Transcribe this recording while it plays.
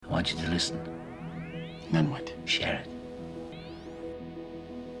want you to listen. Then what? Share it.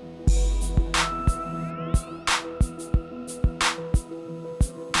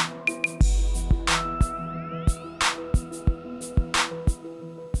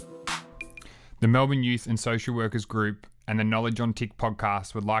 The Melbourne Youth and Social Workers Group and the Knowledge on Tick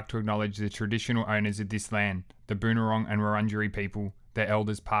podcast would like to acknowledge the traditional owners of this land, the Boonwurrung and Wurundjeri people, their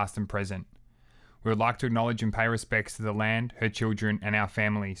elders past and present. We would like to acknowledge and pay respects to the land, her children and our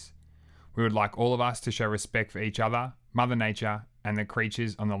families. We would like all of us to show respect for each other, Mother Nature and the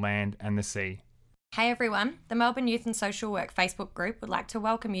creatures on the land and the sea. Hey everyone, the Melbourne Youth and Social Work Facebook group would like to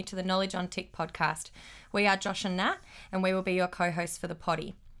welcome you to the Knowledge on Tick podcast. We are Josh and Nat and we will be your co-hosts for the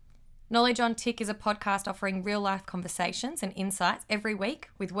potty. Knowledge on Tick is a podcast offering real-life conversations and insights every week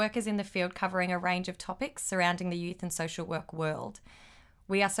with workers in the field covering a range of topics surrounding the youth and social work world.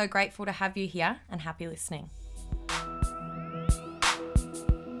 We are so grateful to have you here and happy listening.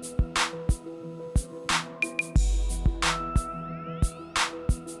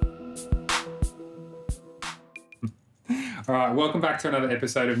 All right, welcome back to another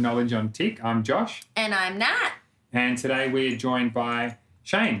episode of Knowledge on Tick. I'm Josh. And I'm Nat. And today we're joined by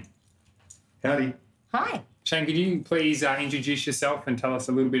Shane. Howdy. Hi. Shane, could you please introduce yourself and tell us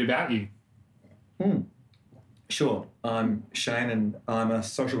a little bit about you? Sure. I'm Shane and I'm a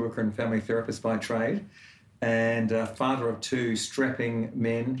social worker and family therapist by trade and father of two strapping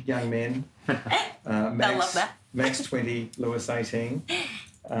men, young men. Max, I love that. Max 20, Lewis 18,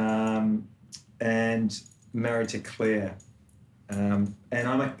 and married to Claire. And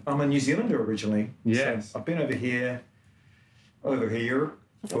I'm a New Zealander originally. Yes. So I've been over here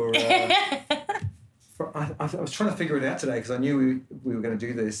for... I was trying to figure it out today because I knew we were going to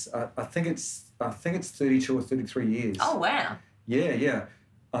do this. I think it's 32 or 33 years. Oh, wow. Yeah.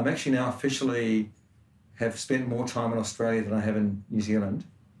 I'm actually now officially have spent more time in Australia than I have in New Zealand.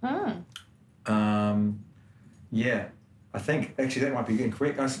 Yeah. I think actually that might be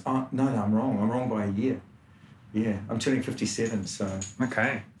incorrect. No, I'm wrong. I'm wrong by a year. Yeah, I'm turning 57, so...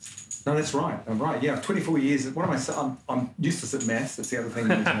 Okay. No, that's right. I'm right. Yeah, 24 years. What am I saying? I'm useless at maths. That's the other thing.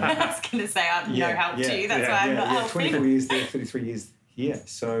 You need to know. I was going to say I have no help to you. That's why I'm not helping. 24 years there, 33 years here.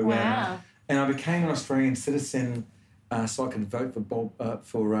 So, wow. And I became an Australian citizen so I could vote for Bob, I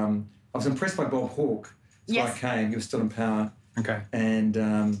was impressed by Bob Hawke. So yes. I came. He was still in power. Okay. And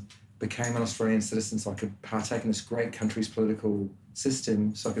became an Australian citizen so I could partake in this great country's political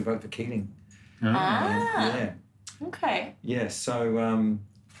system so I could vote for Keating. Yeah. Okay. Yeah, so...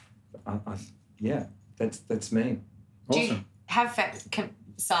 that's me. Do you have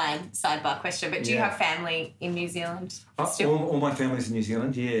sidebar question? But do you have family in New Zealand still? All my family's in New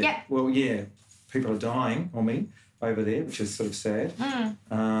Zealand. Yeah. Yeah. Well, yeah. People are dying on me over there, which is sort of sad.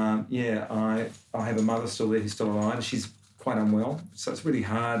 I have a mother still there who's still alive. She's quite unwell, so it's really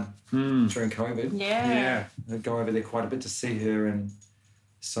hard during COVID. Yeah. I go over there quite a bit to see her, and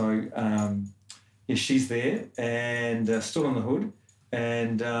so she's there and still on the hood.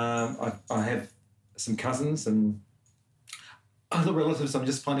 And I have some cousins and other relatives I'm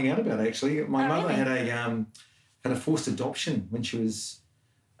just finding out about, actually. My mother really? had a forced adoption when she was,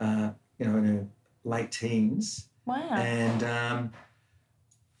 in her late teens. Wow. And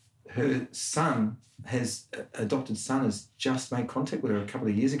her adopted son has just made contact with her a couple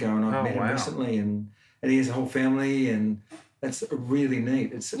of years ago, and I've met him recently, and he has a whole family, and that's really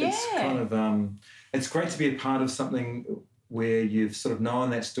neat. It's kind of, it's great to be a part of something where you've sort of known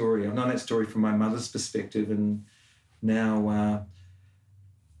that story. I've known that story from my mother's perspective, and now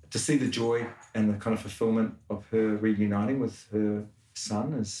to see the joy and the kind of fulfillment of her reuniting with her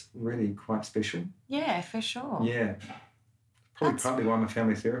son is really quite special. Yeah, for sure. Yeah. Probably partly why I'm a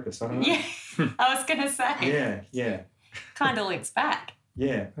family therapist. I don't know. Yeah, I was going to say. Yeah. Kind of links back.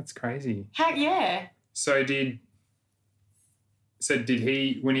 Yeah. That's crazy. Yeah. So did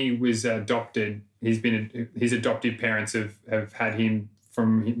he, when he was adopted, his adoptive parents have had him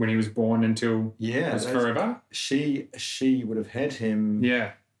from when he was born until it was forever? She would have had him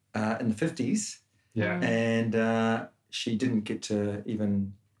in the 50s. Yeah. And she didn't get to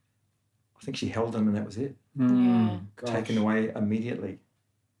even, I think she held him and that was it. Yeah. Taken away immediately.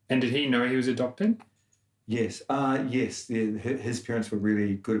 And did he know he was adopted? Yes. Yes. His parents were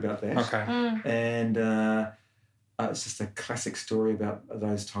really good about that. Okay. And it's just a classic story about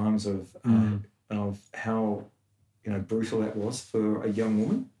those times of how, brutal that was for a young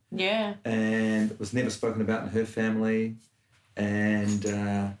woman. Yeah. And it was never spoken about in her family. And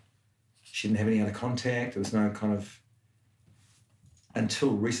she didn't have any other contact. There was no kind of...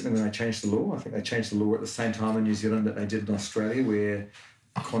 Until recently when they changed the law. I think they changed the law at the same time in New Zealand that they did in Australia, where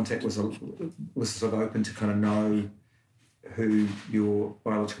contact was sort of open to kind of know who your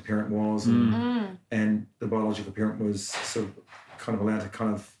biological parent was, and the biological parent was sort of kind of allowed to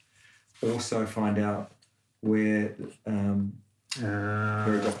kind of also find out where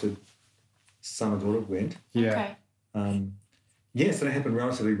her adopted son or daughter went. Yeah. Okay. So that happened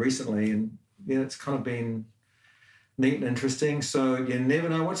relatively recently, and it's kind of been neat and interesting. So you never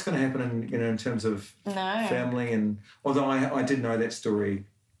know what's going to happen in terms of family. And although I did know that story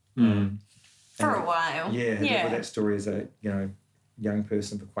for a while. Yeah. That story as a young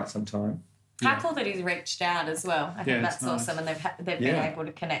person for quite some time. How cool that he's reached out as well. I think that's nice. awesome, and they've been able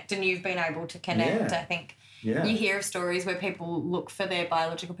to connect, and you've been able to connect. I think you hear of stories where people look for their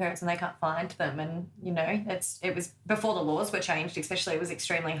biological parents and they can't find them, and it was before the laws were changed, especially. It was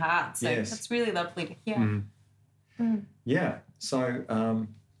extremely hard. So it's really lovely to hear. Yeah. So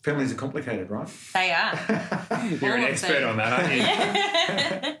families are complicated, right? They are. You're an expert on that, aren't you?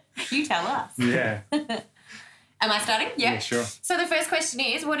 You tell us. Yeah. Am I starting? Yeah, sure. So the first question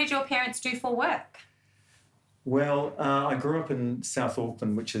is, what did your parents do for work? Well, I grew up in South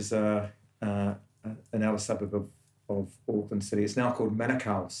Auckland, which is an outer suburb of Auckland City. It's now called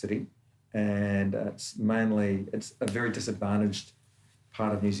Manukau City, and it's a very disadvantaged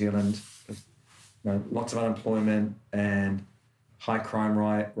part of New Zealand. Lots of unemployment and high crime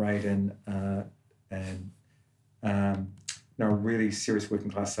rate, and a really serious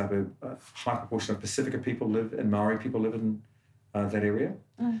working class suburb. A high proportion of Pacifica people live and Maori people live in that area.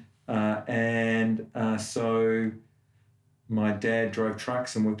 So my dad drove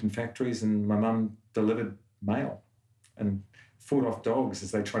trucks and worked in factories, and my mum delivered mail and fought off dogs as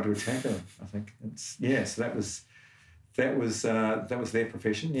they tried to attack her, I think. So that was their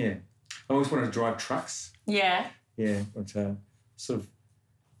profession, yeah. I always wanted to drive trucks. Yeah. Yeah, but sort of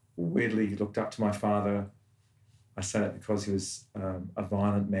weirdly looked up to my father. I say that because he was a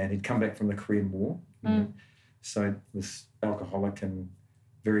violent man. He'd come back from the Korean War, so he was alcoholic and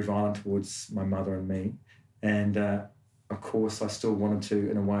very violent towards my mother and me. And, of course, I still wanted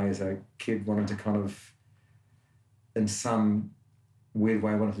to, in a way, as a kid, wanted to kind of, in some weird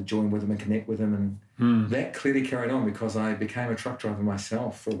way, wanted to join with him and connect with him. And that clearly carried on because I became a truck driver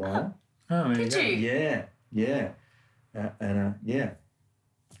myself for a while. Oh, Did you? Yeah.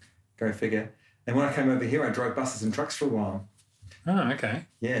 Go figure. And when I came over here, I drove buses and trucks for a while. Oh, okay.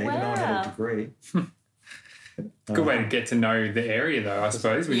 Yeah, even though I had a degree. Good way to get to know the area, though, I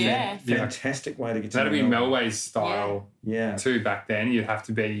suppose. Fantastic way to get to know. That'd be Melway style too back then. You'd have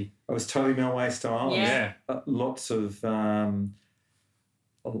to be... It was totally Melway style. Yeah. Lots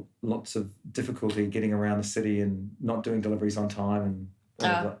of difficulty getting around the city and not doing deliveries on time and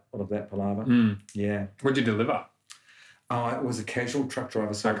all of that palaver. Yeah. What'd you deliver? I was a casual truck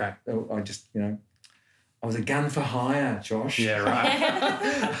driver, so I just, I was a gun for hire, Josh. Yeah,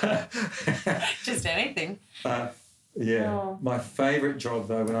 right. Just anything. My favourite job,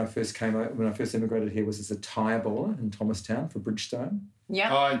 though, when I first immigrated here, was as a tyre baller in Thomastown for Bridgestone.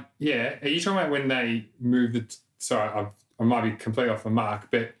 Yeah. Yeah. Are you talking about when they moved sorry, I might be completely off the mark,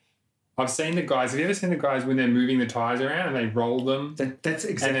 but I've seen the guys. Have you ever seen the guys when they're moving the tyres around and they roll them? That's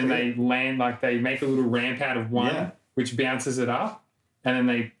exactly. And then they land, they make a little ramp out of one, which bounces it up, and then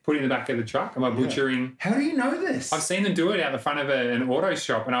they put it in the back of the truck. Am I butchering? How do you know this? I've seen them do it out the front of an auto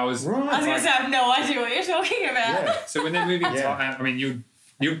shop, and I was... Right. I was going to say, I have no idea what you're talking about. Yeah. So when they're moving... I mean,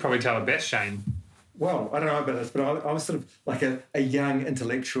 you'd probably tell it best, Shane. Well, I don't know about this, but I was sort of like a young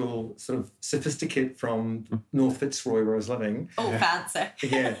intellectual sort of sophisticate from North Fitzroy where I was living. Oh, fancy.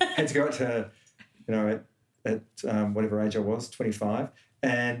 Yeah. Had to go out to, at whatever age I was, 25,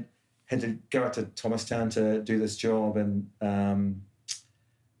 and had to go out to Thomastown to do this job, and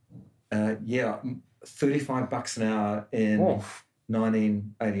 $35 an hour in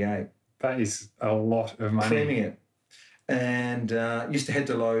 1988. That is a lot of money. Cleaning it. And used to have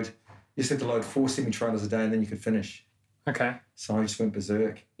to load 4 semi-trailers a day, and then you could finish. Okay. So I just went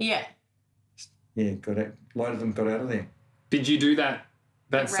berserk. Yeah. Yeah, loaded them, got out of there. Did you do that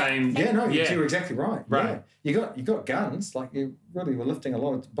same... Yeah, no, you were exactly right. Right. Yeah. You got guns, like you really were buying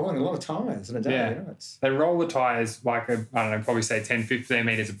a lot of tyres in a day. Yeah. They roll the tyres probably say 10, 15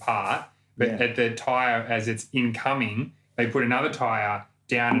 metres apart, but at the tyre as it's incoming, they put another tyre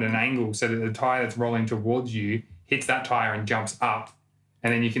down at an angle so that the tyre that's rolling towards you hits that tyre and jumps up,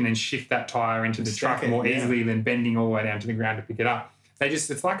 and then you can then shift that tyre into the truck more easily than bending all the way down to the ground to pick it up.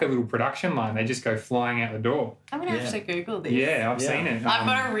 It's like a little production line. They just go flying out the door. I'm going to have to Google this. Yeah, I've seen it. I've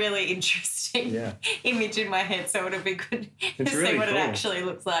got a really interesting image in my head, so it'll be good to see what it actually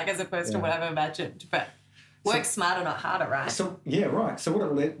looks like as opposed to what I've imagined. But work smarter, not harder, right? So, yeah, right. So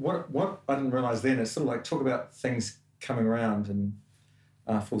what I didn't realise then is sort of like talk about things coming around and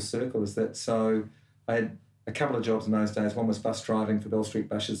full circle is that, so I had a couple of jobs in those days. One was bus driving for Bell Street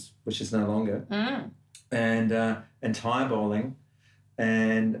Buses, which is no longer, and tyre bowling,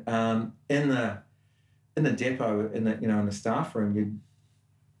 and in the depot, in the staff room,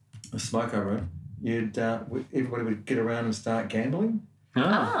 a smoker room, everybody would get around and start gambling.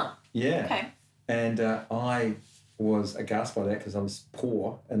 Oh. Yeah. Okay. And I was aghast by that because I was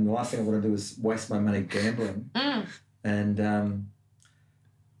poor, and the last thing I wanted to do was waste my money gambling. And so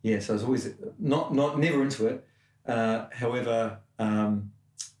I was always never into it. However,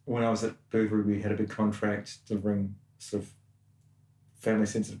 when I was at Burberry, we had a big contract delivering sort of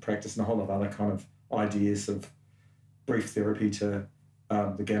family-sensitive practice and a whole lot of other kind of ideas of brief therapy to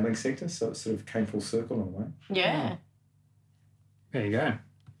the gambling sector. So it sort of came full circle in a way. Yeah. There you go.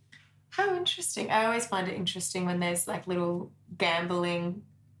 How interesting. I always find it interesting when there's like little gambling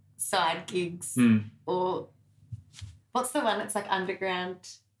side gigs or what's the one that's like underground?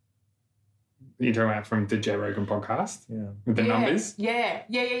 You're talking about from the Joe Rogan podcast? Yeah. With the numbers? Yeah.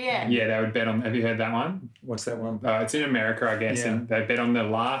 Yeah, they would bet on... Have you heard that one? What's that one? It's in America, I guess, and they bet on the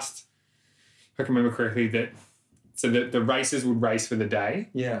last... If I can remember correctly, so the racers would race for the day.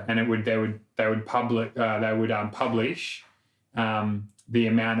 Yeah. And they would publish the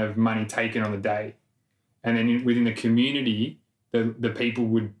amount of money taken on the day. And then within the community, the people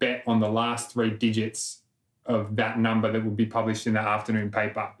would bet on the last 3 digits of that number that would be published in the afternoon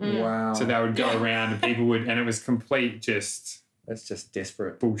paper. Wow. So they would go around and people would, and it was complete just... That's just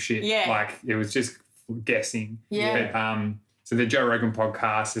desperate. Bullshit. Yeah. Like it was just guessing. Yeah. But, so the Joe Rogan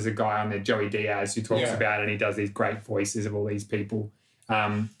podcast, there's a guy on there, Joey Diaz, who talks about it, and he does these great voices of all these people.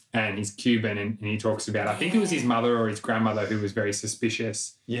 And he's Cuban, and he talks about, I think it was his mother or his grandmother who was very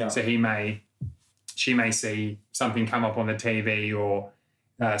suspicious. Yeah. So she may see something come up on the TV or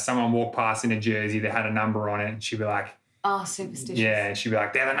someone walk past in a jersey that had a number on it, and she'd be like, oh, superstitious. yeah, and she'd be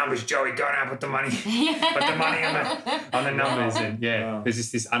like, "There are the numbers, Joey. Go now, put the money on the numbers." And there's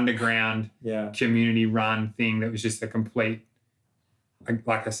just this underground community-run thing that was just a complete,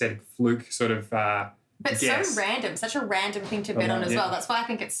 like I said, fluke sort of. But guess. so random, such a random thing to bet on as well. That's why I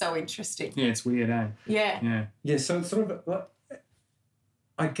think it's so interesting. Yeah, it's weird, eh? Yeah. Yeah. So it's sort of,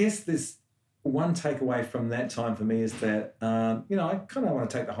 I guess there's one takeaway from that time for me is that I kind of want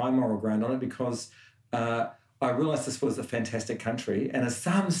to take the high moral ground on it because. I realised this was a fantastic country, and as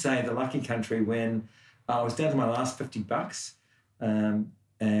some say, the lucky country when I was down to my last $50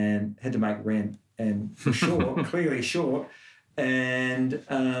 and had to make rent and clearly short, and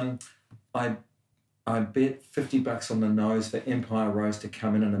I bet $50 on the nose for Empire Rose to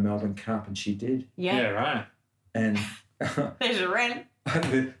come in a Melbourne Cup, and she did. Yeah, right. And there's your rent.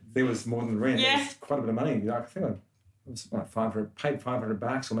 There was more than rent. Yeah. It was quite a bit of money. I think I was like paid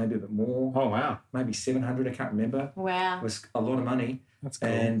 $500 or maybe a bit more. Oh, wow. Maybe $700, I can't remember. Wow. It was a lot of money. That's cool.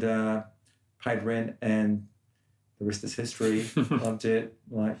 And paid rent, and the rest is history. Loved it.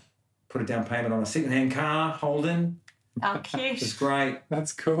 Like, put a down payment on a second-hand car, Holden. Oh, cute. It was great.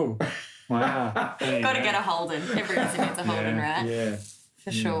 That's cool. Wow. Got to get a Holden. Everyone needs a Holden, right? Yeah.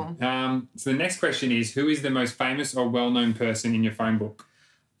 For sure. So the next question is, who is the most famous or well-known person in your phone book?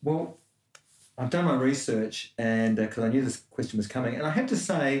 Well, I've done my research, and because I knew this question was coming, and I have to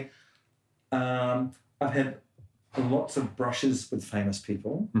say, I've had lots of brushes with famous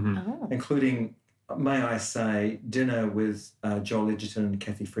people, including, may I say, dinner with Joel Edgerton and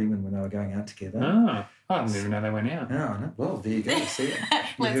Kathy Freeman when they were going out together. Oh, I didn't even know they went out. No. Well, there you go. See it.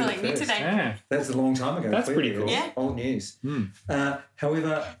 Learn something new today. Yeah. That's a long time ago. That's clearly. pretty cool. It's Yeah. old news.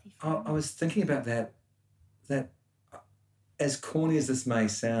 However, I was thinking about that as corny as this may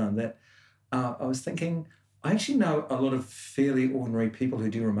sound, that I was thinking, I actually know a lot of fairly ordinary people who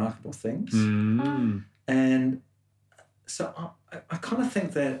do remarkable things. And so I kind of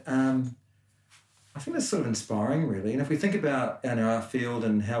think that, I think that's sort of inspiring, really. And if we think about our field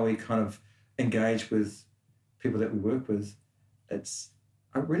and how we kind of engage with people that we work with, it's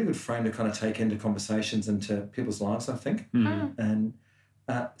a really good frame to kind of take into conversations into people's lives, I think. And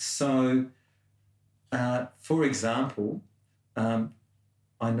so, for example, I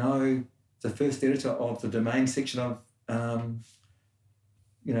know the first editor of the domain section of,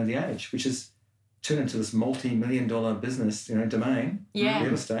 The Age, which has turned into this multi-million-dollar business, domain,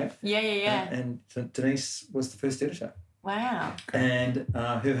 real estate. Yeah. And Denise was the first editor. Wow. And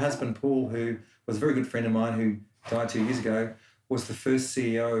her husband, Paul, who was a very good friend of mine who died 2 years ago, was the first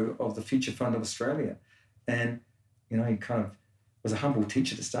CEO of the Future Fund of Australia. And, he kind of was a humble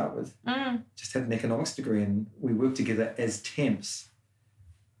teacher to start with, just had an economics degree, and we worked together as temps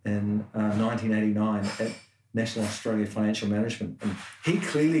in 1989 at National Australia Financial Management. And he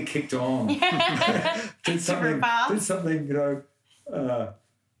clearly kicked on. did something,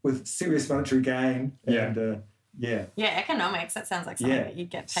 with serious monetary gain. And, Yeah, economics. That sounds like something that you'd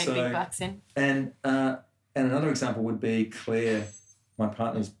get paid big bucks in. And another example would be Claire, my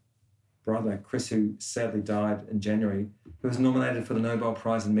partner's brother, Chris, who sadly died in January, who was nominated for the Nobel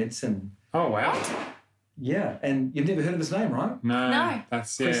Prize in Medicine. Oh, wow. Yeah, and you've never heard of his name, right? No.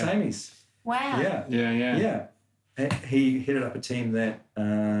 That's, Chris Ames. Wow. Yeah. He headed up a team that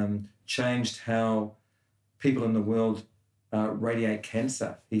changed how people in the world radiate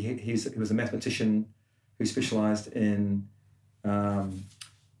cancer. He was a mathematician who specialised in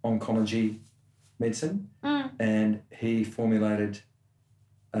oncology medicine, and he formulated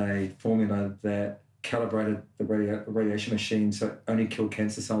a formula that calibrated the radiation machine so it only killed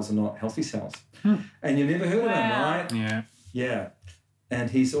cancer cells and not healthy cells. And you never heard of him, right? Yeah. And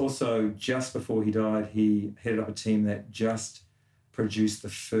he's also, just before he died, he headed up a team that just produced the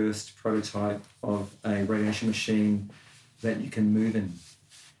first prototype of a radiation machine that you can move in.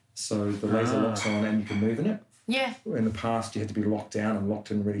 So the laser locks on and you can move in it. Yeah. In the past, you had to be locked down and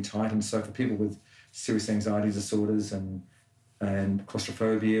locked in really tight. And so for people with serious anxiety disorders and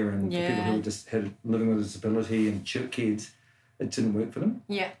claustrophobia and for people who just had living with a disability and kids, it didn't work for them.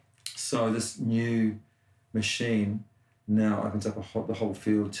 Yeah. So this new machine now opens up the whole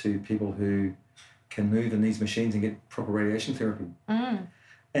field to people who can move in these machines and get proper radiation therapy.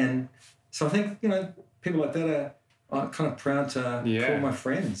 And so I think, people like that are kind of proud to call my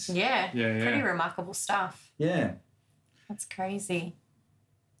friends. Yeah. Pretty remarkable stuff. Yeah. That's crazy.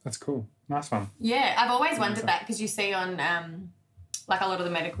 That's cool. Nice one. Yeah, I've always wondered that because you see on like a lot of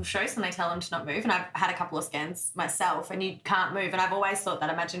the medical shows when they tell them to not move, and I've had a couple of scans myself and you can't move, and I've always thought that,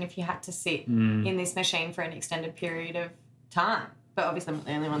 imagine if you had to sit in this machine for an extended period of time. But obviously I'm not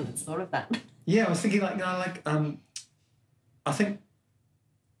the only one that's thought of that. Yeah, I was thinking I think,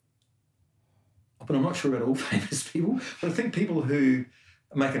 but I'm not sure about all famous people, but I think people who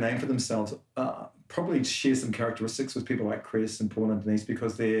make a name for themselves probably share some characteristics with people like Chris and Paul and Denise,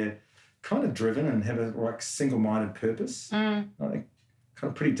 because they're kind of driven and have a single-minded purpose. I think kind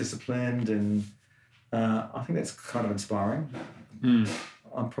of pretty disciplined, and I think that's kind of inspiring.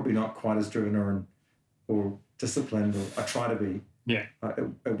 I'm probably not quite as driven or disciplined, or I try to be. Yeah.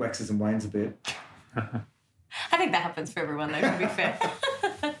 It waxes and wanes a bit. I think that happens for everyone, though, to be fair.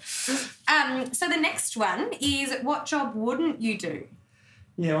 So the next one is, what job wouldn't you do?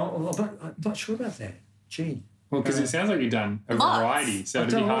 Yeah, I'm not sure about that. Gee. Well, because it sounds like you've done a variety, so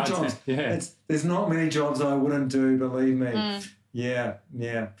it'd be hard to... There's not many jobs I wouldn't do, believe me. Yeah.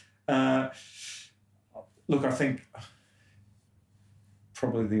 Look, I think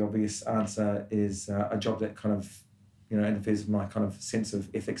probably the obvious answer is a job that kind of, interferes with my kind of sense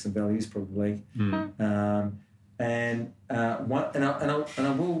of ethics and values, probably. And I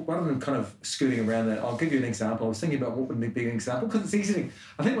will, rather than kind of scooting around that, I'll give you an example. I was thinking about what would be an example, because it's easy.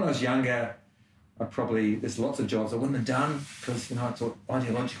 I think when I was younger, there's lots of jobs I wouldn't have done because, I thought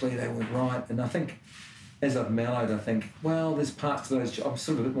ideologically they weren't right. And I think as I've mellowed, I think, well, there's parts of those jobs I'm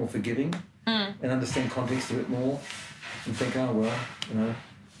sort of a bit more forgiving and understand context a bit more, and think,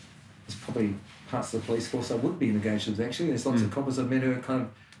 there's probably parts of the police force I would be engaged with, actually. There's lots of coppers I've met who are kind of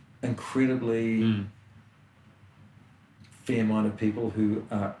incredibly fair-minded people who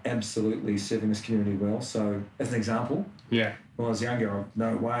are absolutely serving this community well. So, as an example, when I was younger,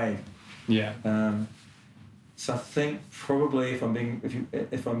 no way. Yeah. So I think probably if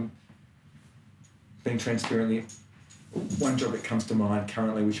I'm being transparently, one job that comes to mind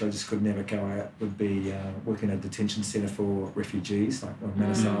currently, which I just could never go at, would be working at a detention centre for refugees, like on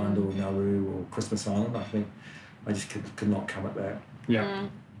Manus Island or Nauru or Christmas Island. I think I just could not come at that. Yeah.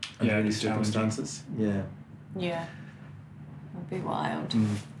 Under any circumstances. Yeah. Yeah. It would be wild.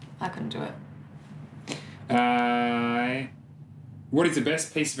 I couldn't do it. What is the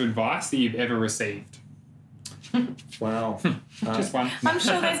best piece of advice that you've ever received? Wow. Just one. I'm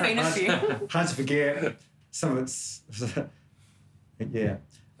sure there's been a few. Hard to forget. Some of it's... yeah.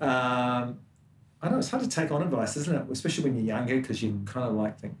 I don't know, it's hard to take on advice, isn't it? Especially when you're younger, because you kind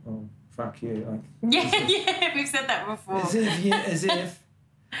of think, oh, fuck you. Yeah, we've said that before. As if.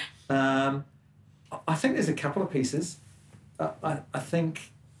 I think there's a couple of pieces. I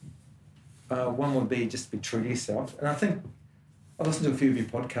think one would be just be true to yourself. And I think I've listened to a few of your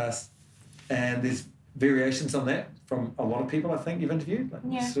podcasts, and there's variations on that from a lot of people I think you've interviewed.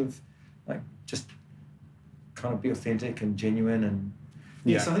 Sort of just kind of be authentic and genuine. And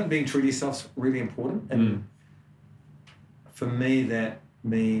so I think being true to yourself's really important. And for me, that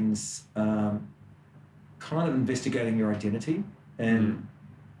means kind of investigating your identity and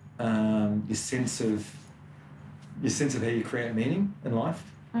your sense of how you create meaning in life.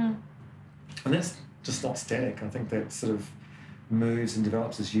 And that's just not static. I think that sort of moves and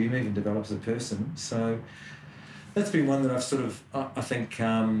develops as you move and develops as a person. So that's been one that I've sort of, I think,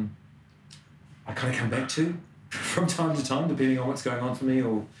 I kind of come back to from time to time, depending on what's going on for me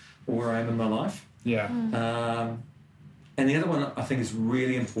or where I am in my life. Yeah. And the other one I think is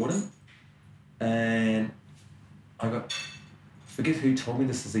really important, and forget who told me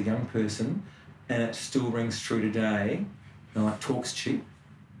this as a young person, and it still rings true today. Like, talk's cheap.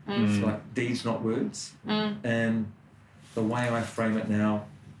 It's like deeds, not words. And the way I frame it now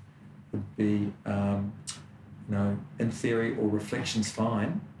would be, in theory or reflection's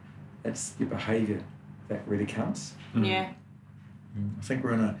fine. It's your behaviour that really counts. Yeah. I think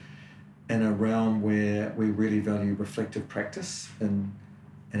we're in a realm where we really value reflective practice in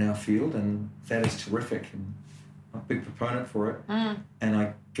our field, and that is terrific, and I'm a big proponent for it. And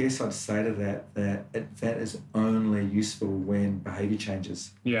I guess I'd say to that is only useful when behaviour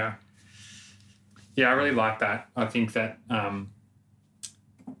changes. Yeah. Yeah, I really like that. I think that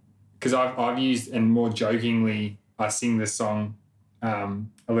because I've used, and more jokingly, I sing the song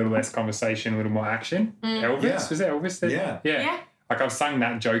a little less conversation, a little more action. Elvis, Yeah. was that Elvis? That, Yeah. Like, I've sung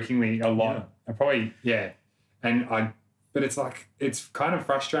that jokingly a lot. Yeah. I probably, but it's like, it's kind of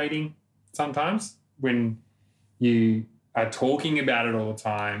frustrating sometimes when you are talking about it all the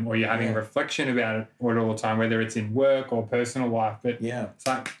time, or you're having a reflection about it all the time, whether it's in work or personal life. But it's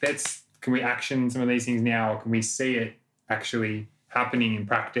like, can we action some of these things now, or can we see it actually happening in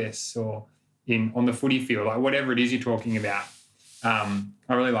practice or on the footy field, like whatever it is you're talking about. I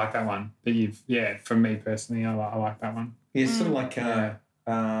really like that one. That for me personally, I like that one. Yeah, it's sort of like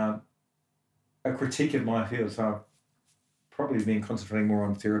a critique of my field. So I've probably been concentrating more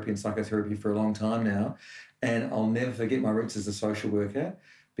on therapy and psychotherapy for a long time now, and I'll never forget my roots as a social worker,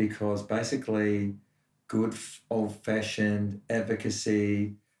 because basically good old-fashioned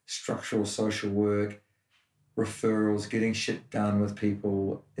advocacy, structural social work, referrals, getting shit done with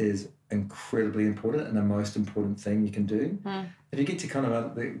people is incredibly important and the most important thing you can do. If you get to kind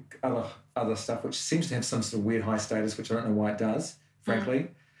of the other stuff, which seems to have some sort of weird high status, which I don't know why it does, frankly,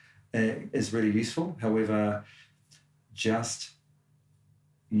 is really useful. However, just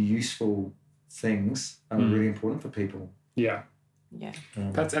useful things are really important for people. Yeah. Yeah.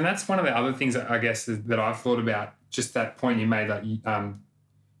 That's one of the other things that I guess that I've thought about, just that point you made, that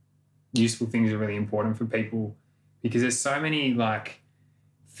useful things are really important for people, because there's so many like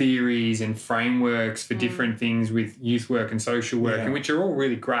theories and frameworks for different things with youth work and social work, and which are all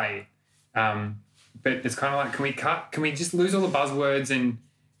really great. But it's kind of like, can we just lose all the buzzwords, and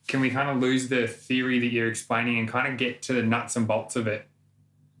can we kind of lose the theory that you're explaining and kind of get to the nuts and bolts of it,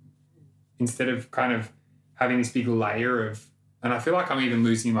 instead of kind of having this big layer of, and I feel like I'm even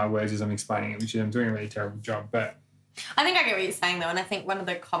losing my words as I'm explaining it, which is I'm doing a really terrible job. But I think I get what you're saying, though, and I think one of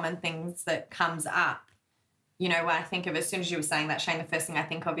the common things that comes up, when I think of, as soon as you were saying that, Shane, the first thing I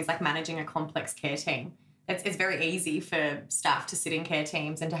think of is like managing a complex care team. It's very easy for staff to sit in care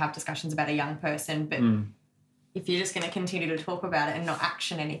teams and to have discussions about a young person, but if you're just going to continue to talk about it and not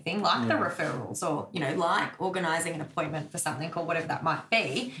action anything, like the referrals or, like organising an appointment for something or whatever that might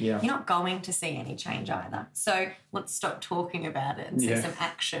be, you're not going to see any change either. So let's stop talking about it and see some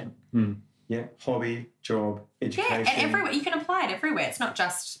action. Yeah, hobby, job, education. Yeah, and everywhere. You can apply it everywhere. It's not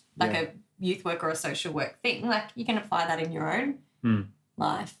just like a youth work or a social work thing. Like, you can apply that in your own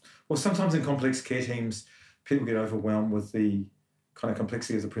life. Well, sometimes in complex care teams, people get overwhelmed with the kind of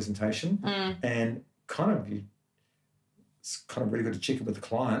complexity of the presentation, and it's kind of really good to check it with the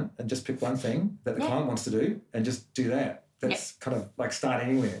client and just pick one thing that the client wants to do and just do that. That's kind of like start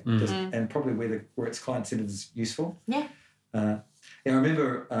anywhere, and probably where it's client-centered is useful. Yeah. I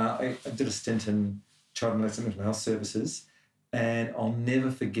remember I did a stint in child and adolescent mental health services, and I'll never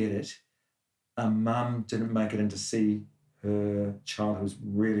forget it. A mum didn't make it in to see her child who was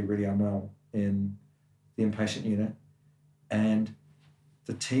really, really unwell in the inpatient unit, and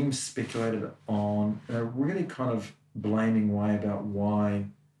the team speculated on in a really kind of blaming way about why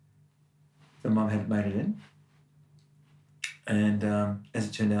the mum hadn't made it in. And as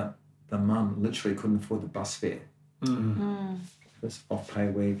it turned out, the mum literally couldn't afford the bus fare. It was off-pay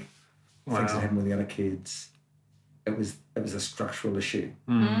week, things that happened with the other kids. It was a structural issue.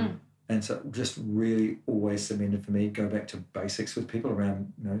 And so just really always cemented for me, go back to basics with people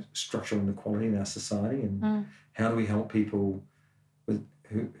around structural inequality in our society, and how do we help people with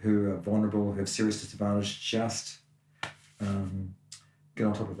who are vulnerable, who have serious disadvantage, just get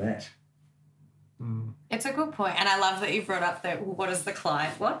on top of that. It's a good point. And I love that you brought up that, what does the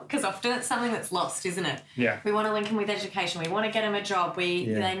client want? Because often it's something that's lost, isn't it? Yeah. We want to link them with education. We want to get them a job.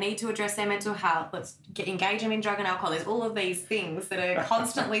 They need to address their mental health. Let's engage them in drug and alcohol. There's all of these things that are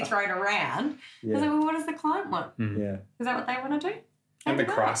constantly thrown around. Yeah. I was like, well, what does the client want? Yeah. Is that what they want to do? And the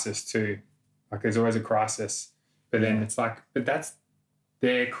crisis too. Like there's always a crisis. But then it's like, but that's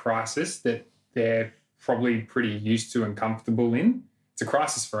their crisis that they're probably pretty used to and comfortable in. It's a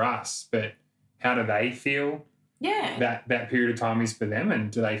crisis for us, but how do they feel that period of time is for them,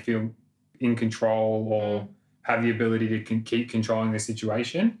 and do they feel in control or have the ability to keep controlling the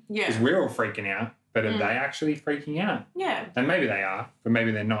situation? Yeah. Because we're all freaking out, but are they actually freaking out? Yeah. And maybe they are, but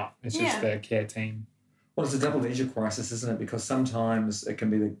maybe they're not. It's just the care team. Well, it's a double-edged crisis, isn't it? Because sometimes it can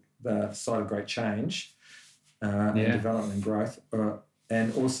be the side of great change and development and growth,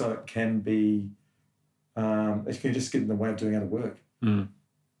 and also it can be it can just get in the way of doing other work.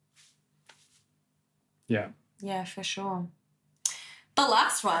 Yeah. Yeah, for sure. The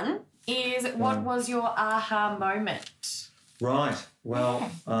last one is, what was your aha moment? Right. Well,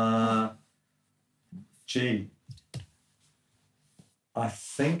 I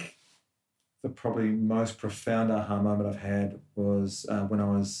think the probably most profound aha moment I've had was when I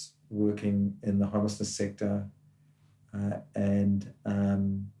was working in the homelessness sector, and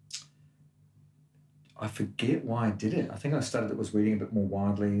I forget why I did it. I think I started reading a bit more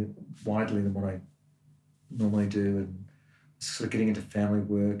widely than what I normally do, and sort of getting into family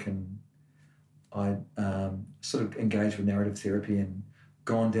work, and I sort of engaged with narrative therapy and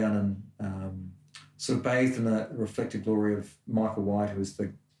gone down and sort of bathed in the reflected glory of Michael White, who was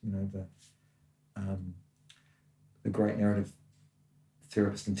the great narrative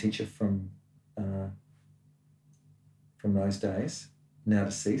therapist and teacher from those days, now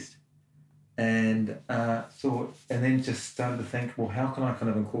deceased, and then just started to think, well, how can I kind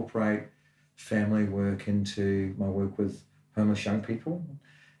of incorporate family work into my work with homeless young people,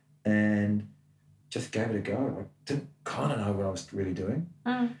 and just gave it a go. I didn't kind of know what I was really doing.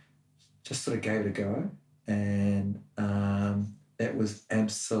 Just sort of gave it a go, and it was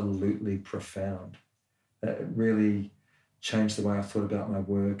absolutely profound. It really changed the way I thought about my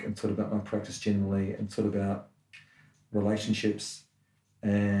work and thought about my practice generally and thought about relationships.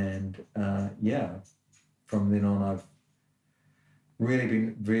 And from then on I've really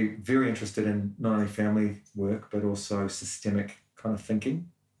been very, very interested in not only family work but also systemic kind of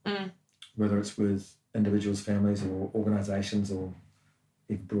thinking, whether it's with individuals, families or organisations or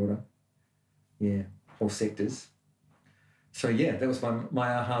even broader, whole sectors. So that was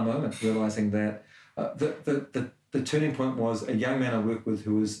my aha moment, realising that the turning point was a young man I worked with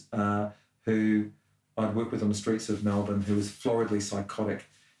who I'd worked with on the streets of Melbourne, who was floridly psychotic,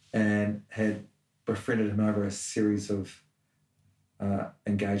 and had befriended him over a series of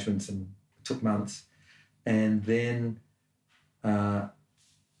engagements, and it took months, and then kind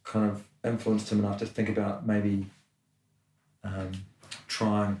of influenced him enough to think about maybe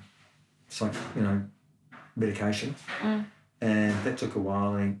trying medication. And that took a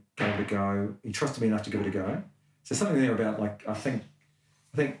while, and he gave it a go. He trusted me enough to give it a go. So something there about, like, I think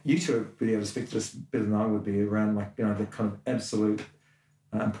you two would be able to speak to this better than I would be, around the kind of absolute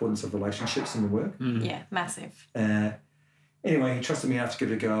importance of relationships in the work. Yeah, massive. Anyway, he trusted me enough to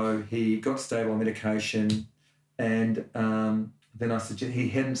give it a go. He got stable on medication, and then I suggested, he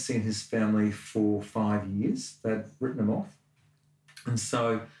hadn't seen his family for 5 years. They'd written him off. And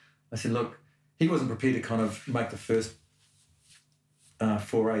so I said, look, he wasn't prepared to kind of make the first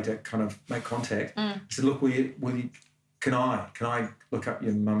foray to kind of make contact. I said, look, can I look up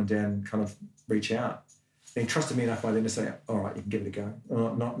your mum and dad and kind of reach out? And he trusted me enough by then to say, all right, you can give it a go.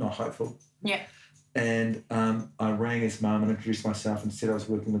 Not hopeful. Yeah. And I rang his mum and introduced myself and said I was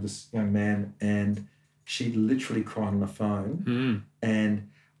working with this young man, and she literally cried on the phone.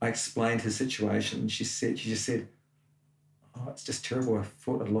 And I explained his situation, and she just said, oh, it's just terrible. I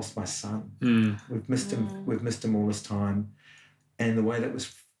thought I'd lost my son. We've missed him. We've missed him all this time. And the way that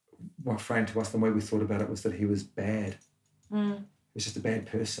was framed to us, the way we thought about it, was that he was bad. He was just a bad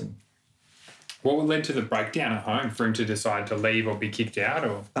person. What led to the breakdown at home for him to decide to leave or be kicked out?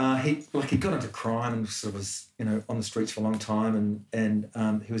 Or he got into crime and sort of was on the streets for a long time,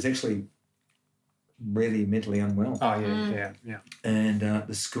 and he was actually really mentally unwell. Oh yeah. And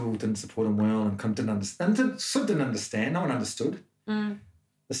the school didn't support him well, and kind of didn't understand. Didn't understand. No one understood. I'm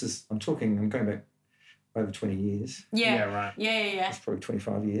going back over 20 years. Yeah. Right. Yeah. It's probably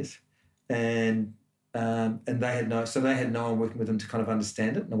 25 years, and they had no one working with them to kind of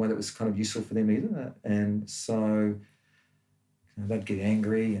understand it in a way that was kind of useful for them either. And so they'd get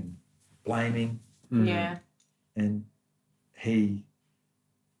angry and blaming. Yeah. And he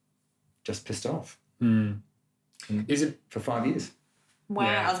just pissed off. Is it for 5 years? Wow.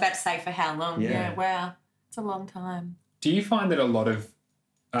 Yeah. I was about to say for how long. Yeah. Wow. It's a long time. Do you find that a lot of,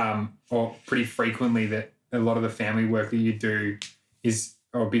 or pretty frequently, that a lot of the family work that you do is,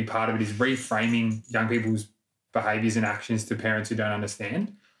 or a big part of it is reframing young people's behaviours and actions to parents who don't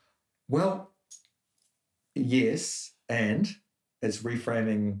understand? Well, yes, and it's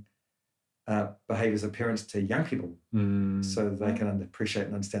reframing behaviours of parents to young people so they can appreciate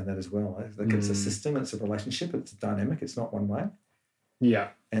and understand that as well. Like it's a system, it's a relationship, it's a dynamic, it's not one way. Yeah.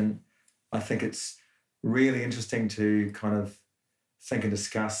 And I think it's really interesting to kind of think and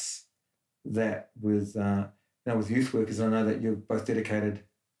discuss that with with youth workers. I know that you're both dedicated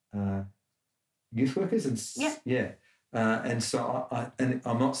youth workers, and and so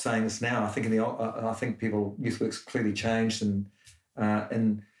I'm not saying this now. I think I think youth work's clearly changed, and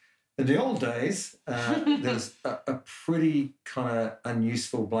in the old days there's a pretty kind of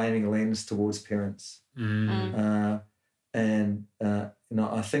unuseful blaming lens towards parents, and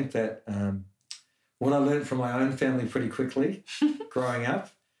I think that what I learned from my own family pretty quickly growing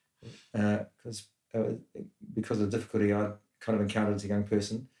up, because of the difficulty I kind of encountered as a young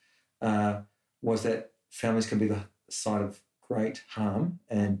person, was that families can be the site of great harm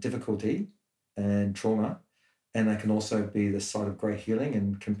and difficulty and trauma, and they can also be the site of great healing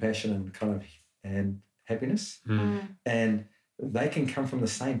and compassion and happiness. And they can come from the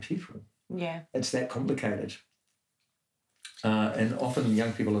same people. Yeah. It's that complicated. And often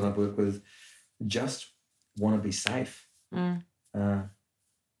young people that I work with just want to be safe. And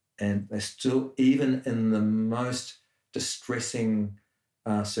they still, even in the most distressing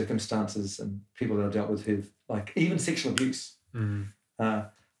circumstances, and people that I've dealt with who've, like, even sexual abuse,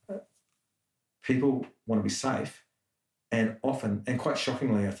 people want to be safe. And often, and quite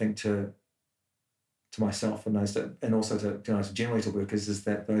shockingly, I think to myself and those that, and also to generally to workers, is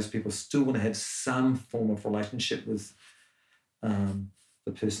that those people still want to have some form of relationship with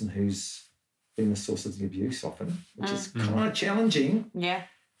the person who's been the source of the abuse often, which is kind of challenging. Yeah.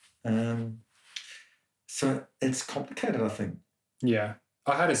 So it's complicated, I think. Yeah.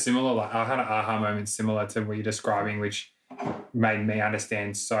 I had an aha moment similar to what you're describing, which made me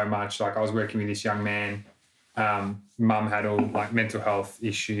understand so much. Like, I was working with this young man. Mum had all like mental health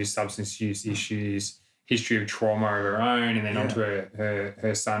issues, substance use issues, history of trauma of her own, and then onto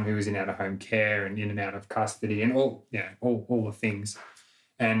her son, who was in out of home care and in and out of custody, and all the things.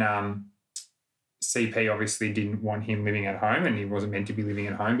 And CP obviously didn't want him living at home, and he wasn't meant to be living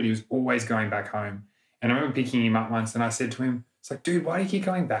at home, but he was always going back home. And I remember picking him up once, and I said to him, "It's like, dude, why do you keep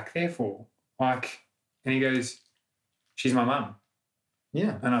going back there for?" Like, and he goes, "She's my mum."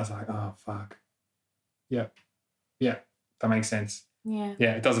 Yeah. And I was like, "Oh, fuck. Yeah, that makes sense." Yeah.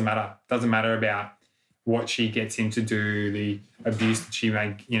 Yeah, it doesn't matter. It doesn't matter about what she gets him to do, the abuse that she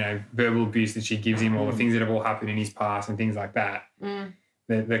verbal abuse that she gives him, all the things that have all happened in his past and things like that.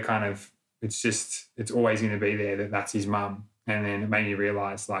 They're kind of, it's always going to be there that's his mum. And then it made me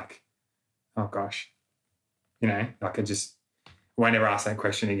realise, like, oh gosh, like I won't ever ask that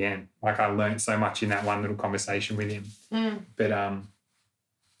question again. Like, I learned so much in that one little conversation with him. But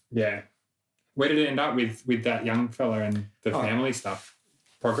yeah. Where did it end up with that young fella and the family stuff?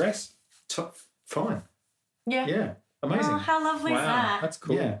 Progress? Fine. Yeah. Yeah. Amazing. Oh, how lovely is that? That's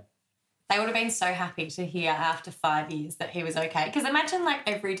cool. Yeah. They would have been so happy to hear after 5 years that he was okay. Because imagine, like,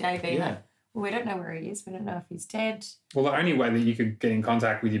 every day being like, well, we don't know where he is. We don't know if he's dead. Well, the only way that you could get in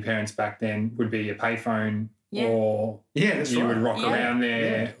contact with your parents back then would be a payphone, or you would rock around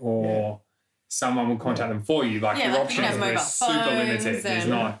there, or someone would contact them for you. Like, your options were super limited. There's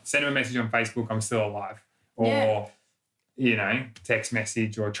not send them a message on Facebook, I'm still alive, or text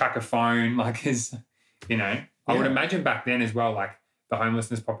message, or track a phone. Like, I would imagine back then as well, like the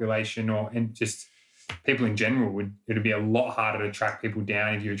homelessness population and just people in general it'd be a lot harder to track people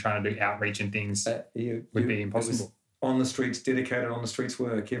down if you were trying to do outreach and things. Would be impossible. On the streets, dedicated on the streets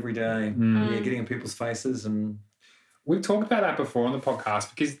work every day. Getting in people's faces. And we've talked about that before on the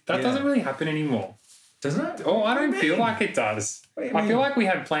podcast, because that doesn't really happen anymore. Doesn't it? Oh, I don't feel like it does. I feel like we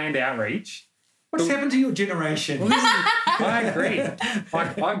have planned outreach. What's happened to your generation? I agree.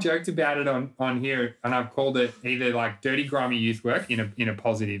 Like, I've joked about it on here, and I've called it either like dirty, grimy youth work in a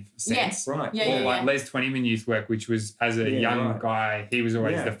positive sense. Yes, right. Or like Les Twentyman youth work, which was, as a young guy, he was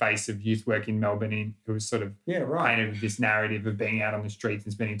always the face of youth work in Melbourne. And it was sort of painted with this narrative of being out on the streets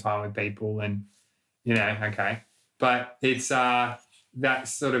and spending time with people, and but it's that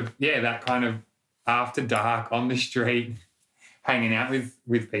sort of that kind of after dark on the street, hanging out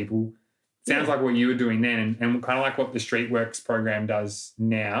with people. Sounds like what you were doing then, and kind of like what the Streetworks program does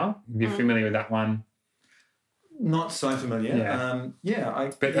now. If you're familiar with that one. Not so familiar.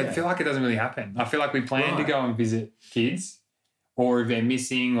 But I feel like it doesn't really happen. I feel like we plan to go and visit kids, or if they're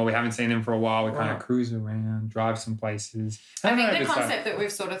missing or we haven't seen them for a while, we kind of cruise around, drive some places. I think the concept that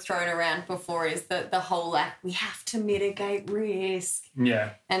we've sort of thrown around before is that the whole, like, we have to mitigate risk.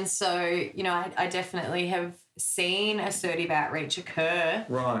 Yeah. And so, you know, I definitely have seen assertive outreach occur.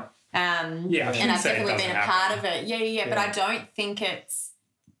 Right. And I've definitely been a part of it. Yeah. But I don't think it's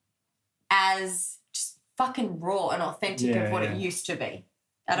as just fucking raw and authentic of what it used to be.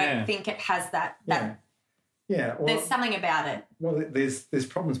 I don't think it has that. Yeah, well, there's something about it. Well, there's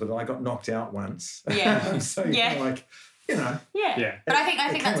problems with it. I got knocked out once. Yeah. So Yeah. But I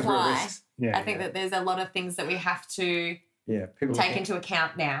think that's why. I think that there's a lot of things that we have to people take into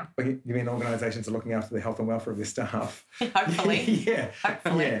account now. You mean organisations are looking after the health and welfare of their staff? Hopefully.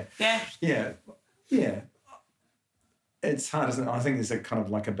 Hopefully. Yeah. It's hard, isn't it? I think there's a kind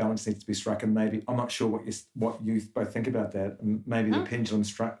of like a balance needs to be struck, and maybe I'm not sure what you both think about that. Maybe the pendulum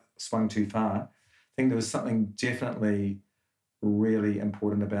swung too far. I think there was something definitely really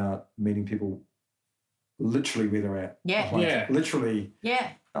important about meeting people literally where they're at. Literally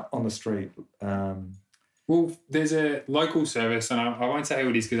on the street. Well, there's a local service, and I won't say who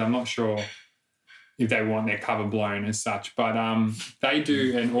it is because I'm not sure if they want their cover blown as such, but they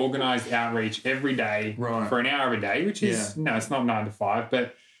do an organised outreach every day for an hour a day, which is, it's not 9 to 5,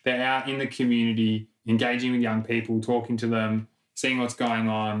 but they're out in the community, engaging with young people, talking to them, seeing what's going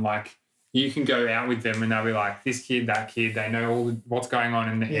on. Like, you can go out with them and they'll be like, this kid, that kid, they know what's going on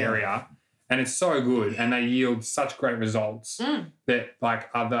in the area. And it's so good, and they yield such great results that like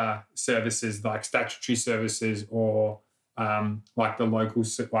other services, like statutory services or like the local,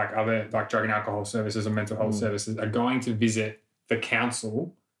 like other like drug and alcohol services or mental health services are going to visit the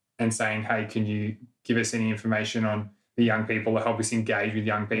council and saying, hey, can you give us any information on the young people or help us engage with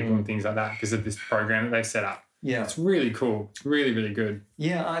young people and things like that because of this program that they've set up. Yeah. It's really cool. It's really, really good.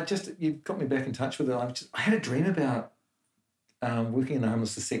 Yeah, you've got me back in touch with it. I had a dream about working in the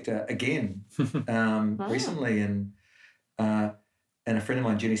homelessness sector again recently, and a friend of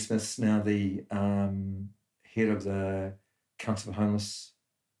mine, Jenny Smith's now the head of the Council of Homeless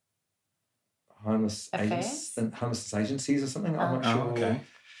Agencies or something. I'm not sure. Okay.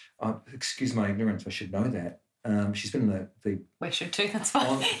 Excuse my ignorance. I should know that. She's been in the we should too. That's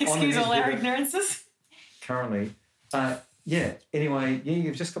fine. Excuse all our ignorances. Currently, Anyway,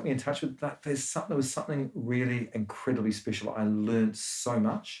 you've just got me in touch with that. There was something really incredibly special. I learned so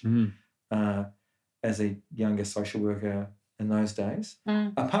much as a younger social worker in those days.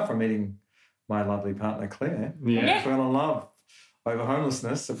 Apart from meeting my lovely partner Claire, I fell in love over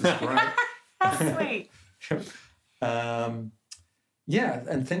homelessness. It was great. How sweet. And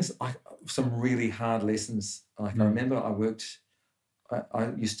things like some really hard lessons. Like I remember I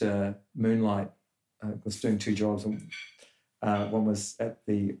used to moonlight. I was doing 2 jobs. One was at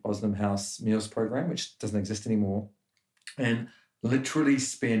the Osnum House Meals Program, which doesn't exist anymore, and literally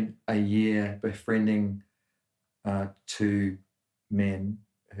spent a year befriending 2 men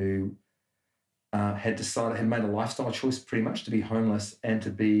who had made a lifestyle choice pretty much to be homeless and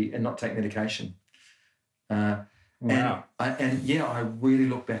and not take medication. Wow. I really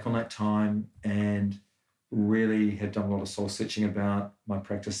look back on that time and really have done a lot of soul searching about my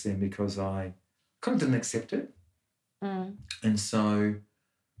practice then, because I kind of didn't accept it. And so...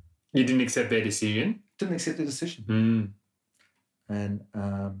 You didn't accept their decision? Didn't accept their decision. And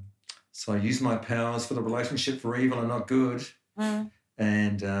so I used my powers for the relationship for evil and not good. And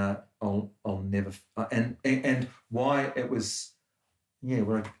I'll never... And why it was... it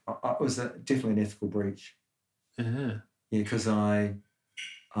was definitely an ethical breach. Because I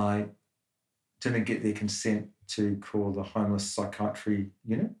didn't get their consent to call the homeless psychiatry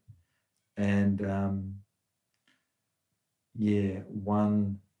unit. And,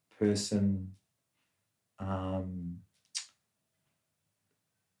 one person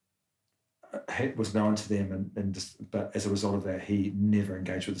was known to them, but as a result of that, he never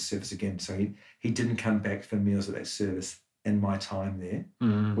engaged with the service again. So he didn't come back for meals at that service in my time there,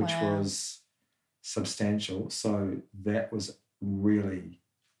 which was substantial. So that was really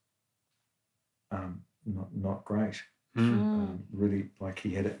not great. Really, like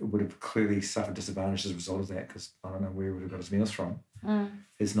he would have clearly suffered disadvantage as a result of that, because I don't know where he would have got his meals from,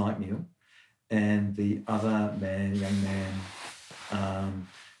 his night meal. And the other young man,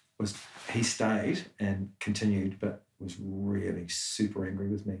 he stayed and continued, but was really super angry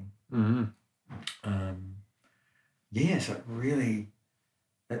with me. So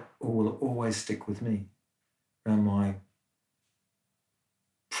it will always stick with me around my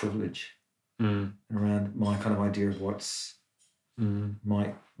privilege. And around my kind of idea of what's right or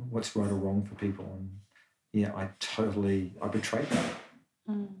wrong for people, I betrayed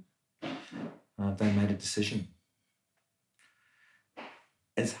them. They made a decision.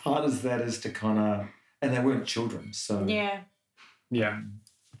 As hard as that is to kind of, and they weren't children, so yeah.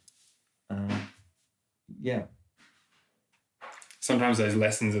 Sometimes those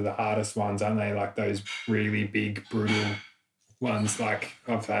lessons are the hardest ones, aren't they? Like those really big, brutal ones. Like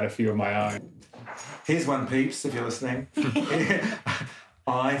I've had a few of my own. Here's one, peeps, if you're listening.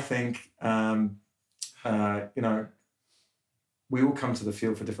 I think, we all come to the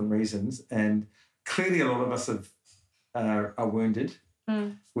field for different reasons, and clearly a lot of us are wounded.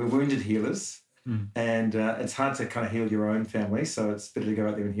 We're wounded healers, and it's hard to kind of heal your own family, so it's better to go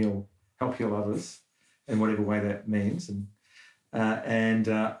out there and help heal others in whatever way that means. And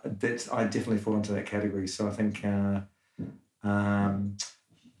that's, I definitely fall into that category. So I think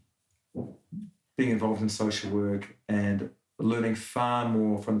being involved in social work and learning far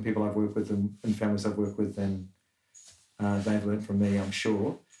more from the people I've worked with and families I've worked with than they've learned from me, I'm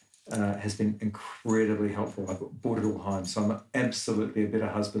sure, has been incredibly helpful. I've brought it all home. So I'm absolutely a better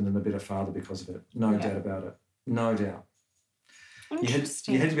husband and a better father because of it. No doubt about it. No doubt. You had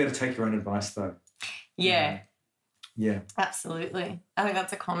to be able to take your own advice, though. Yeah. Yeah. Absolutely. I think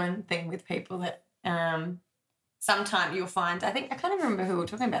that's a common thing with people that sometimes you'll find, I can't even remember who we were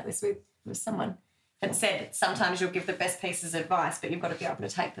talking about this with someone had said sometimes you'll give the best pieces of advice, but you've got to be able to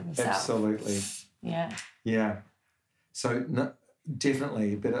take them yourself. Absolutely. Yeah. Yeah. So no,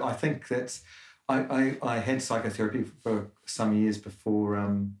 definitely, but I think that's, I had psychotherapy for some years before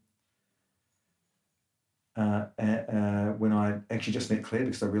when I actually just met Claire,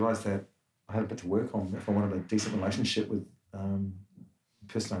 because I realised that I had a bit to work on if I wanted a decent relationship with the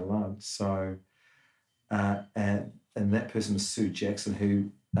person I loved. So, and that person was Sue Jackson, who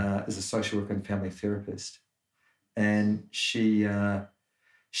is a social worker and family therapist, and she kind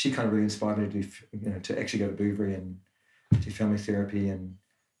of really inspired me to actually go to Bouverie and do family therapy and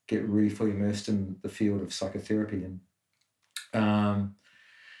get really fully immersed in the field of psychotherapy. And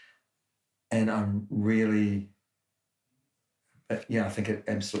I'm really, I think it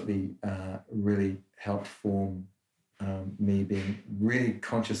absolutely really helped form me being really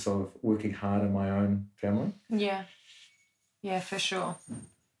conscious of working hard on my own family. Yeah. Yeah, for sure.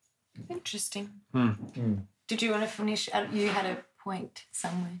 Interesting. Did you want to finish? You had a point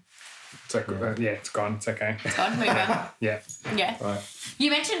somewhere. It's like, it's gone. It's okay. It's gone. Move on. Yeah. Right. You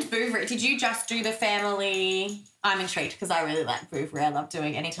mentioned Bouverie. Did you just do the family? I'm intrigued because I really like Bouverie. I love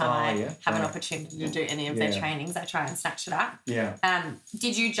doing anytime I have an opportunity to do any of their trainings, I try and snatch it up. Yeah.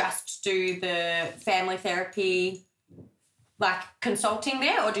 Did you just do the family therapy, like consulting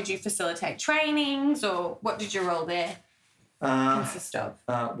there, or did you facilitate trainings, or what did your role there consist of?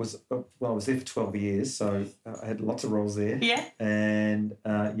 I was there for 12 years, so I had lots of roles there. Yeah. And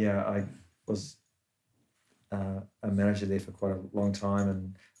I was a manager there for quite a long time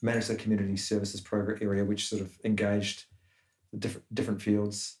and managed the community services program area, which sort of engaged the different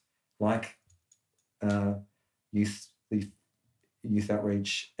fields like youth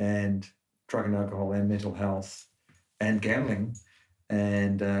outreach and drug and alcohol and mental health and gambling,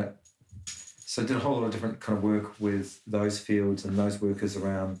 and so I did a whole lot of different kind of work with those fields and those workers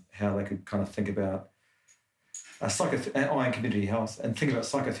around how they could kind of think about and community health and think about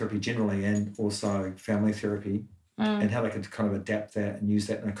psychotherapy generally and also family therapy and how they could kind of adapt that and use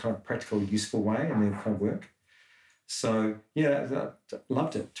that in a kind of practical, useful way in their kind of work. So,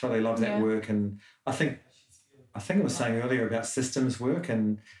 loved it. Totally loved that work. And I think I was saying earlier about systems work,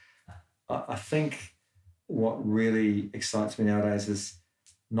 and I think what really excites me nowadays is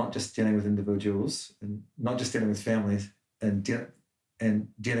not just dealing with individuals and not just dealing with families and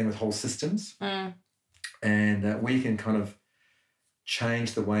dealing with whole systems. And we can kind of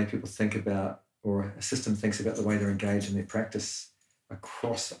change the way people think about, or a system thinks about the way they're engaged in their practice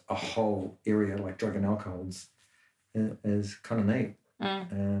across a whole area like drug and alcohol is kind of neat.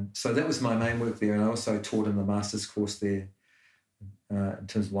 So that was my main work there, and I also taught in the master's course there in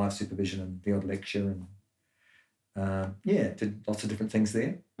terms of live supervision and the odd lecture, and did lots of different things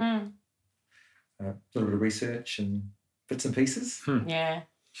there. A little bit of research and bits and pieces. Yeah.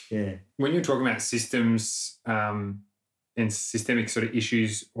 Yeah. When you're talking about systems and systemic sort of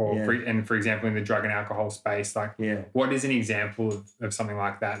issues, for example, in the drug and alcohol space, what is an example of something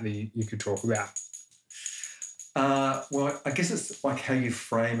like that you could talk about? Well, I guess it's like how you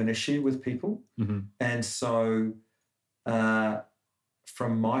frame an issue with people. And so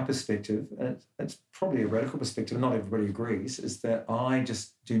from my perspective, and it's probably a radical perspective, not everybody agrees, is that I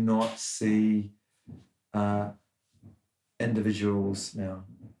just do not see individuals now.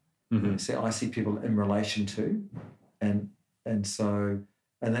 So I see people in relation to, and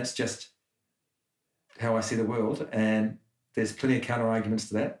that's just how I see the world, and there's plenty of counter arguments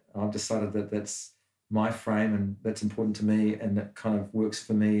to that. I've decided that that's my frame and that's important to me, and that kind of works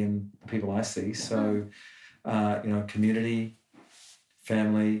for me and the people I see. So, community,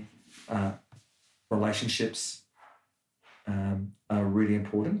 family, relationships are really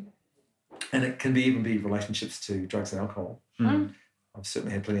important. And it can even be relationships to drugs and alcohol. Mm. I've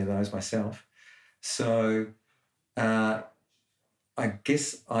certainly had plenty of those myself. So I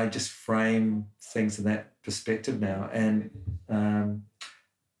guess I just frame things in that perspective now. And, and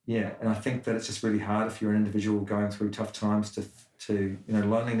I think that it's just really hard if you're an individual going through tough times to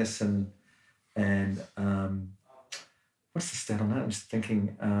loneliness and what's the stat on that? I'm just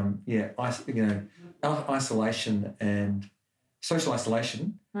thinking, isolation and social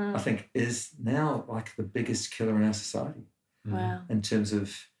isolation, I think, is now like the biggest killer in our society. Wow. In terms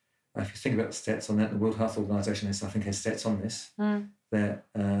of, if you think about the stats on that, the World Health Organization has stats on this, that,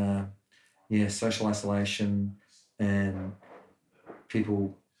 social isolation and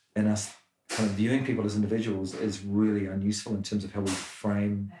people and us kind of viewing people as individuals is really unuseful in terms of how we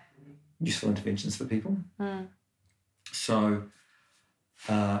frame useful interventions for people. So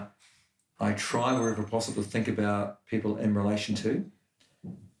I try wherever possible to think about people in relation to,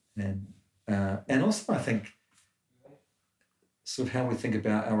 and also I think sort of how we think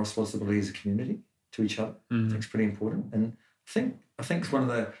about our responsibility as a community to each other. I think it's pretty important. And I think one of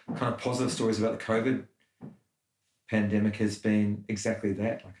the kind of positive stories about the COVID pandemic has been exactly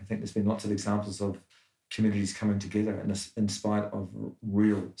that. Like, I think there's been lots of examples of communities coming together in spite of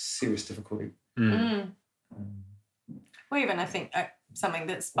real serious difficulty. Well, even I think something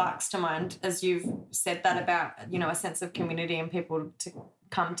that sparks to mind as you've said that about, a sense of community and people to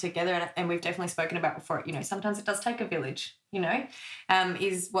come together, and we've definitely spoken about before, sometimes it does take a village,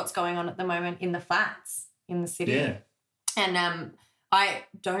 is what's going on at the moment in the flats in the city. Yeah. And I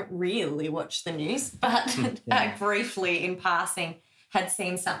don't really watch the news, but I briefly in passing had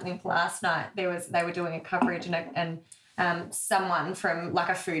seen something last night. They were doing a coverage and someone from like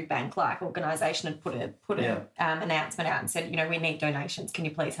a food bank like organisation had put an announcement out and said, we need donations. Can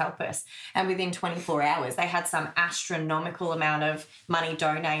you please help us? And within 24 hours, they had some astronomical amount of money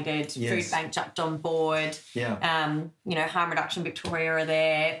donated. Yes. Food bank jumped on board. Yeah. Harm Reduction Victoria are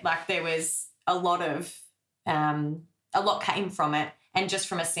there. Like, there was a lot came from it, and just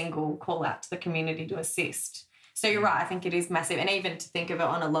from a single call out to the community to assist. So you're right, I think it is massive. And even to think of it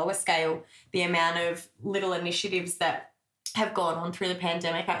on a lower scale, the amount of little initiatives that have gone on through the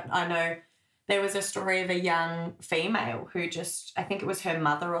pandemic. I know there was a story of a young female who I think it was her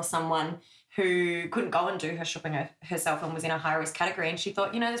mother or someone who couldn't go and do her shopping herself and was in a high-risk category. And she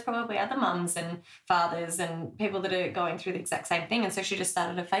thought, there's probably other mums and fathers and people that are going through the exact same thing. And so she just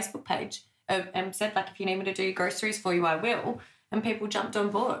started a Facebook page and said, like, if you need me to do groceries for you, I will. And people jumped on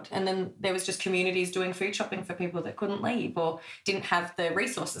board. And then there was just communities doing food shopping for people that couldn't leave or didn't have the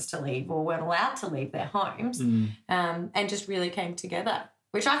resources to leave or weren't allowed to leave their homes, and just really came together,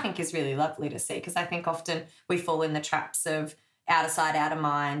 which I think is really lovely to see, because I think often we fall in the traps of out of sight, out of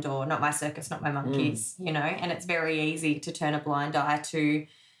mind, or not my circus, not my monkeys, and it's very easy to turn a blind eye to,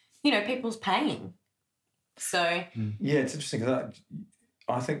 people's pain. So... Yeah, it's interesting because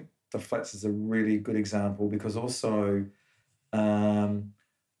I think the flats is a really good example, because also...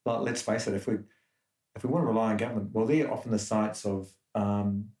 let's face it, if we want to rely on government, well, they're often the sites of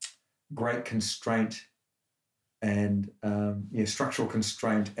great constraint and structural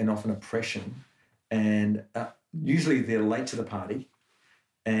constraint and often oppression, and usually they're late to the party.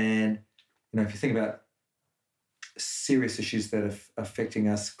 And if you think about serious issues that are affecting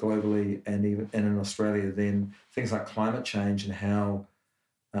us globally and even in Australia, then things like climate change and how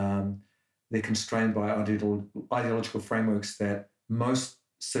they're constrained by ideological frameworks that most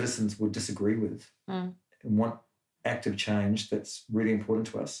citizens would disagree with and want active change that's really important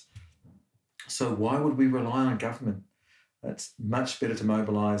to us. So why would we rely on government? It's much better to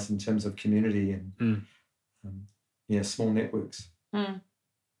mobilise in terms of community and small networks.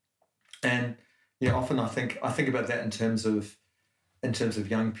 And often I think about that in terms of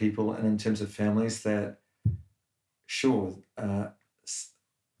young people and in terms of families that, sure,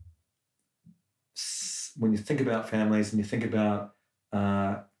 when you think about families and you think about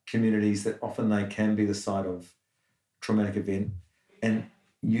communities, that often they can be the site of traumatic event, and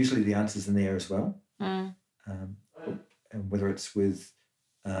usually the answer's in there as well. And whether it's with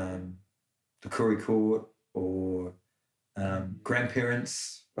the Koori Court or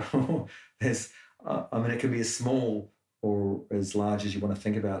grandparents, it can be as small or as large as you want to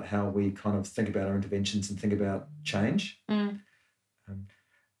think about how we kind of think about our interventions and think about change.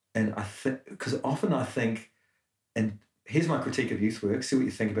 And I think, because often I think, and here's my critique of youth work, see what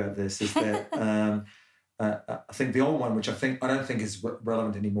you think about this, is that I think the old one, which I don't think is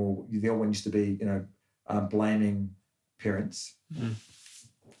relevant anymore. The old one used to be, blaming parents,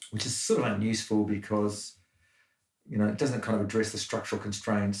 which is sort of unuseful because, it doesn't kind of address the structural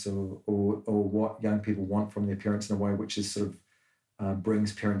constraints or what young people want from their parents in a way which is sort of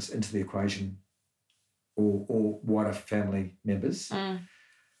brings parents into the equation or wider family members.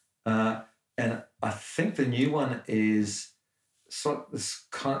 And I think the new one is sort of this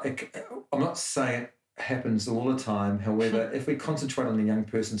I'm not saying it happens all the time. However, if we concentrate on the young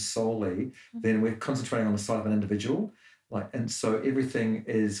person solely, then we're concentrating on the side of an individual. And so everything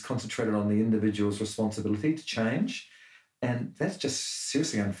is concentrated on the individual's responsibility to change. And that's just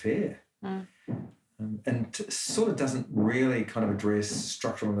seriously unfair. And sort of doesn't really kind of address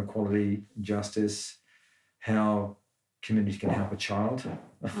structural inequality, justice, how community can help a child.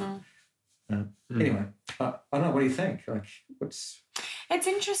 Anyway, I don't know. What do you think? It's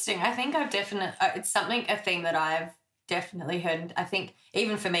interesting. I think it's a theme that I've definitely heard. I think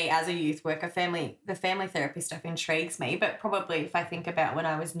even for me as a youth worker, the family therapy stuff intrigues me, but probably if I think about when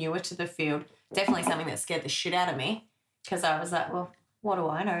I was newer to the field, definitely something that scared the shit out of me because I was like, well, what do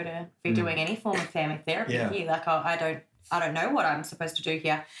I know to be doing any form of family therapy here? Like, I don't know what I'm supposed to do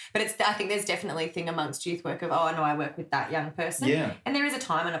here. But I think there's definitely a thing amongst youth work of, I know I work with that young person. Yeah. And there is a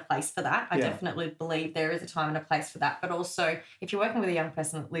time and a place for that. I definitely believe there is a time and a place for that. But also, if you're working with a young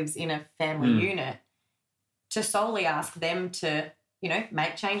person that lives in a family unit, to solely ask them to,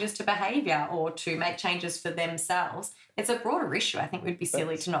 make changes to behaviour or to make changes for themselves, it's a broader issue. I think we'd be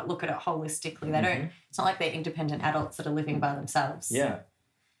silly to not look at it holistically. They don't. It's not like they're independent adults that are living by themselves. Yeah.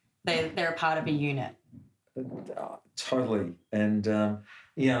 They're a part of a unit. Totally. And,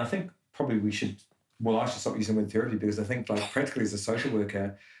 I think probably I should stop using the word therapy because I think practically as a social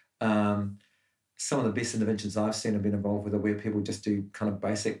worker, some of the best interventions I've seen have been involved with are where people just do kind of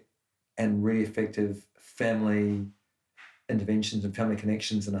basic and really effective family interventions and family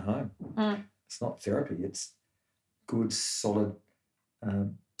connections in a home. It's not therapy. It's good, solid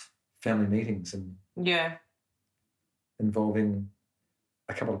family meetings and involving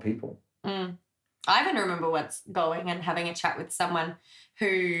a couple of people. I even remember once going and having a chat with someone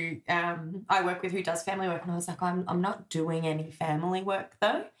who I work with who does family work, and I was like, I'm not doing any family work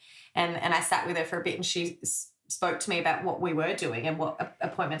though. And I sat with her for a bit and she spoke to me about what we were doing and what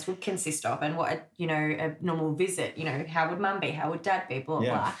appointments would consist of and what, a normal visit, how would mum be, how would dad be, blah,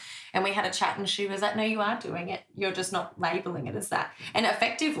 blah. And we had a chat and she was like, no, you are doing it. You're just not labelling it as that. And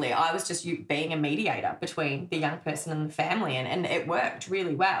effectively, I was just being a mediator between the young person and the family and it worked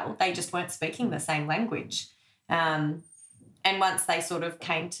really well. They just weren't speaking the same language. And once they sort of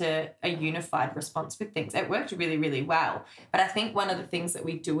came to a unified response with things, it worked really, really well. But I think one of the things that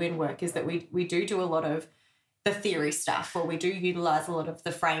we do in work is that we do a lot of the theory stuff, or we do utilise a lot of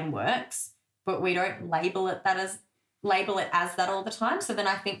the frameworks, but we don't label it as that all the time. So then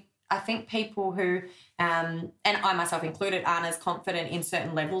I think people who, and I myself included, aren't as confident in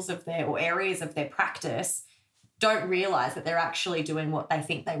certain levels of or areas of their practice, don't realise that they're actually doing what they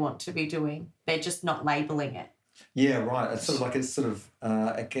think they want to be doing. They're just not labelling it. Yeah, right. It's sort of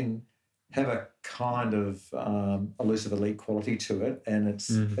it can have a kind of elusive elite quality to it, and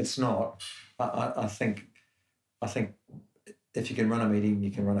it's not. I think if you can run a meeting, you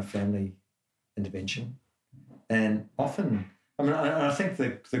can run a family intervention. And often, I think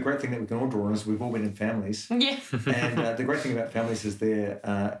the great thing that we can all draw on is we've all been in families. Yeah. And the great thing about families is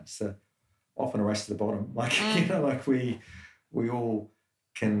it's often a race to the bottom. We all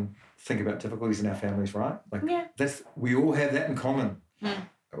can think about difficulties in our families, right? We all have that in common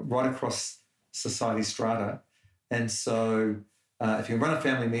right across society strata. And so if you can run a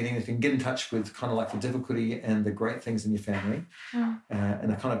family meeting, if you can get in touch with kind of the difficulty and the great things in your family and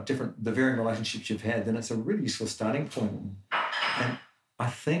the kind of the varying relationships you've had, then it's a really useful starting point. And I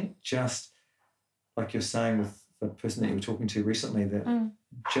think just like you're saying with the person that you were talking to recently, that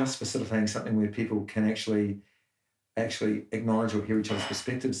just facilitating something where people can actually acknowledge or hear each other's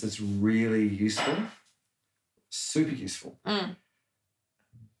perspectives is really useful, super useful.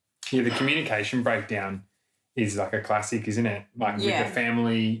 Yeah, the communication breakdown is like a classic, isn't it? With the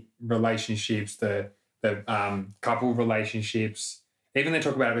family relationships, the couple relationships. Even they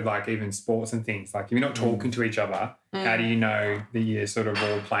talk about it with even sports and things. If you're not talking to each other, how do you know that you're sort of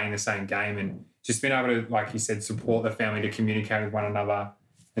all playing the same game? And just being able to, like you said, support the family to communicate with one another.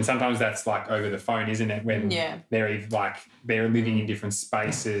 And sometimes that's over the phone, isn't it? When they're living in different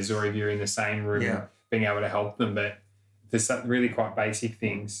spaces, or if you're in the same room, being able to help them. But there's some really quite basic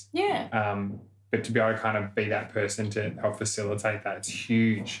things. Yeah. But to be able to kind of be that person to help facilitate that, it's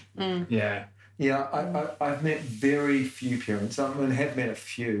huge. Yeah. Yeah, I've met very few parents. I mean, I have met a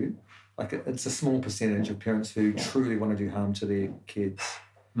few, like it's a small percentage of parents who truly want to do harm to their kids,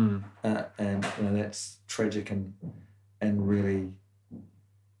 and that's tragic and really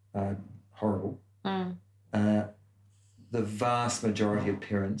horrible. The vast majority of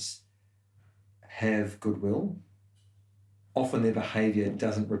parents have goodwill. Often their behaviour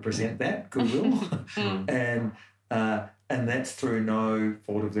doesn't represent that goodwill, and that's through no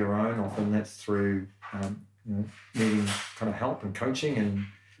fault of their own. Often that's through needing kind of help and coaching and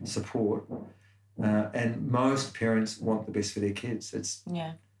support. And most parents want the best for their kids.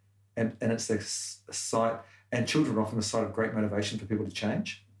 And it's a site, and children are often the site of great motivation for people to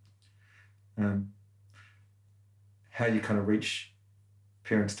change. How you kind of reach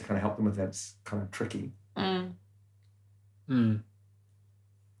parents to kind of help them with that's kind of tricky. Yeah,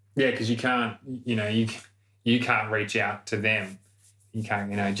 because you can't, you can't reach out to them. You can't,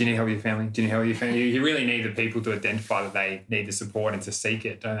 do you need help with your family? Do you need help with your family? You really need the people to identify that they need the support and to seek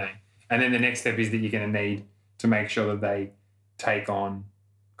it, don't they? And then the next step is that you're going to need to make sure that they take on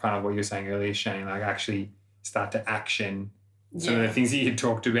kind of what you were saying earlier, Shane, like actually start to action some of the things that you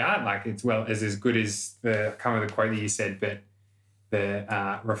talked about. Like it's as good as the kind of the quote that you said, but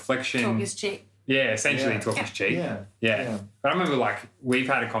the reflection. Talk is cheap. Yeah, essentially talk is cheap. Yeah. But I remember like we've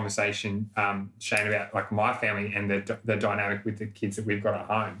had a conversation, Shane, about like my family and the dynamic with the kids that we've got at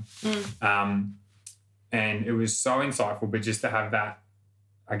home. And it was so insightful, but just to have that,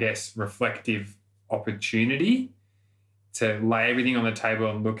 I guess, reflective opportunity to lay everything on the table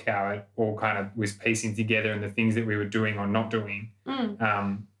and look how it all kind of was piecing together and the things that we were doing or not doing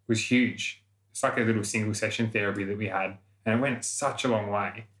was huge. It's like a little single session therapy that we had, and it went such a long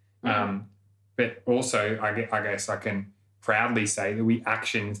way. But also, I guess I can proudly say that we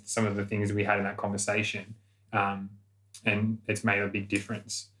actioned some of the things that we had in that conversation, and it's made a big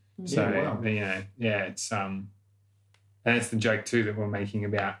difference. So, it's and it's the joke too that we're making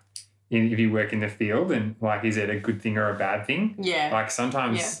about if you work in the field and like, is it a good thing or a bad thing? Yeah. Like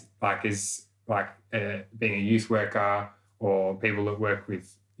sometimes like is like being a youth worker or people that work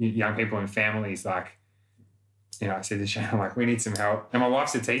with young people and families, like, I said to Shane, I'm like, we need some help. And my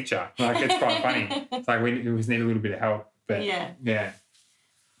wife's a teacher. Like, it's quite funny. It's like we just need a little bit of help. But yeah.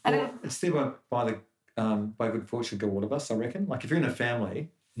 Well, it's there by good fortune to all of us, I reckon. Like if you're in a family,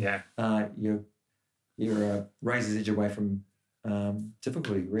 you're razor's edge away from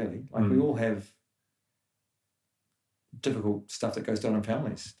difficulty, really. Like we all have difficult stuff that goes on in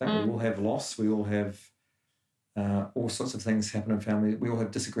families. We all have loss. We all have all sorts of things happen in families. We all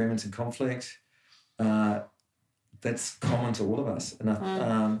have disagreements and conflict. That's common to all of us. And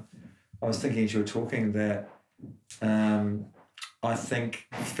I was thinking as you were talking that I think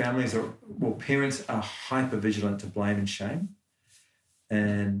parents are hyper vigilant to blame and shame.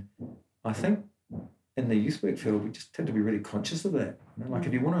 And I think in the youth work field, we just tend to be really conscious of that. Like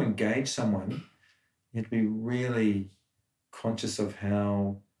if you want to engage someone, you have to be really conscious of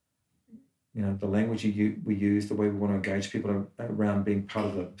how, the language we use, the way we want to engage people around being part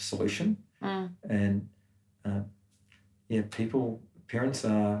of the solution. And parents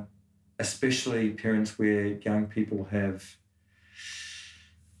are, especially parents where young people have,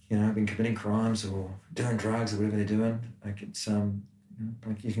 been committing crimes or doing drugs or whatever they're doing. Like it's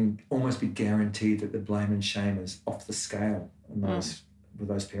like you can almost be guaranteed that the blame and shame is off the scale in with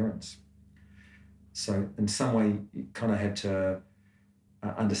those parents. So in some way, you kind of had to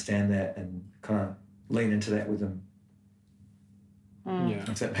understand that and kind of lean into that with them.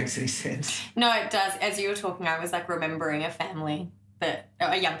 If that makes any sense. No, it does. As you were talking, I was like remembering a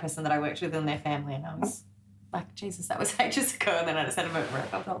young person that I worked with in their family, and I was like, Jesus, that was ages ago, and then I just had a moment where I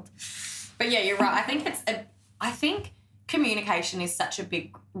felt old. But yeah, you're right. I think communication is such a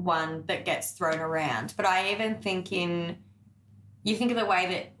big one that gets thrown around. But I even think you think of the way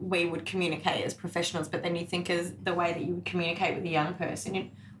that we would communicate as professionals, but then you think of the way that you would communicate with a young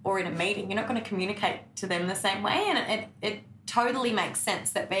person or in a meeting. You're not going to communicate to them the same way, and it totally makes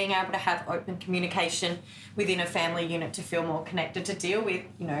sense that being able to have open communication within a family unit to feel more connected, to deal with,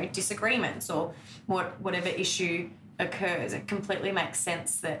 disagreements or whatever issue occurs, it completely makes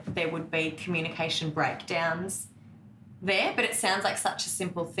sense that there would be communication breakdowns there. But it sounds like such a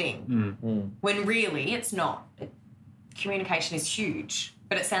simple thing when really it's not. Communication is huge,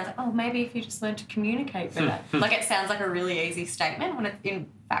 but it sounds like, maybe if you just learn to communicate better. Like it sounds like a really easy statement when it's in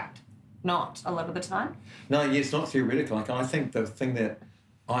fact not a lot of the time. No, it's not theoretical. Like I think the thing that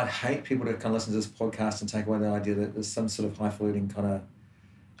I'd hate people to kind of listen to this podcast and take away the idea that there's some sort of highfalutin kind of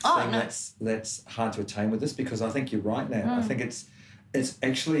thing that's hard to attain with this, because I think you're right now. I think it's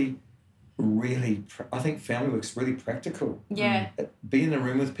actually really, I think family work's really practical. Yeah. Be in a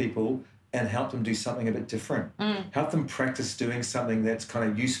room with people and help them do something a bit different. Help them practice doing something that's kind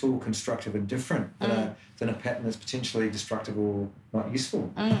of useful, constructive, and different than a pattern that's potentially destructive or not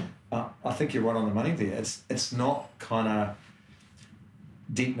useful. I think you're right on the money there. It's not kind of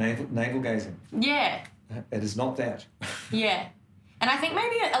deep navel gazing. Yeah. It is not that. Yeah. And I think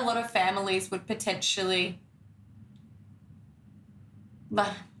maybe a lot of families would potentially,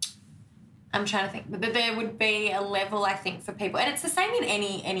 I'm trying to think, but there would be a level, I think, for people, and it's the same in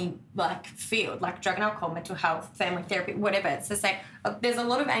any like field, like drug and alcohol, mental health, family therapy, whatever. It's the same. There's a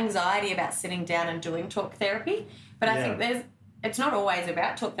lot of anxiety about sitting down and doing talk therapy, but I think it's not always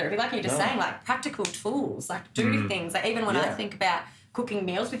about talk therapy. Like you're just saying, like practical tools, like do things. Like even when I think about cooking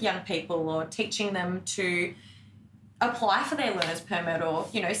meals with young people or teaching them to apply for their learner's permit or,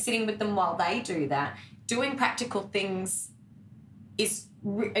 you know, sitting with them while they do that, doing practical things is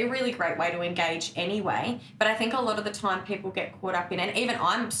a really great way to engage anyway. But I think a lot of the time people get caught up in, and even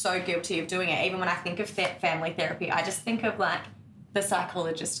I'm so guilty of doing it, even when I think of family therapy, I just think of like the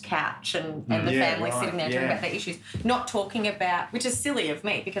psychologist couch and the family sitting there talking about their issues, not talking about, which is silly of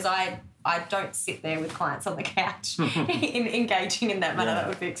me because I don't sit there with clients on the couch engaging in that manner. That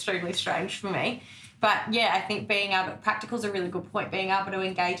would be extremely strange for me. But yeah, I think practical is a really good point, being able to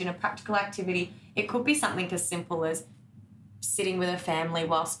engage in a practical activity. It could be something as simple as sitting with a family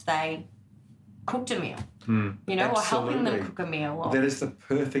whilst they cooked a meal, you know, or helping them cook a meal. That is the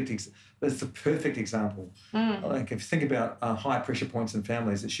perfect example. Like if you think about high pressure points in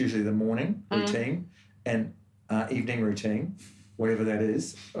families, it's usually the morning routine and evening routine, whatever that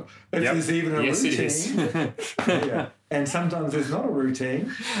is. If there's even a routine. It is. And sometimes there's not a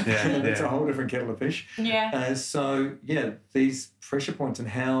routine. It's a whole different kettle of fish. These pressure points and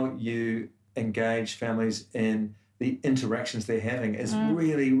how you engage families in the interactions they're having is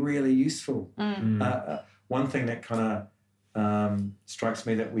really, really useful. One thing that kind of strikes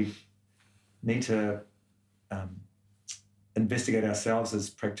me that we need to investigate ourselves as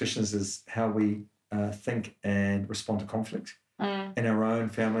practitioners is how we think and respond to conflict in our own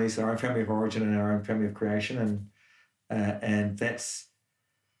families, our own family of origin and our own family of creation. And that's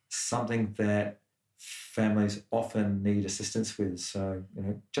something that families often need assistance with. So, you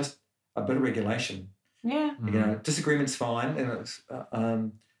know, just a bit of regulation. Yeah. You know, disagreement's fine,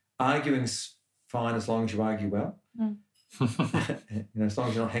 and arguing's fine as long as you argue well. You know, as long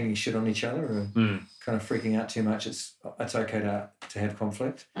as you're not hanging shit on each other or kind of freaking out too much, it's okay to have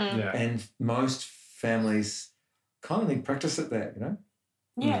conflict. And most families kind of need practice at that, you know.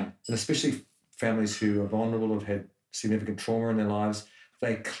 And especially families who are vulnerable, have had significant trauma in their lives,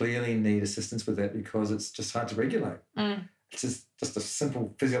 they clearly need assistance with that because it's just hard to regulate. It's just a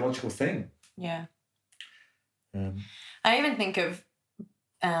simple physiological thing. Yeah. I even think of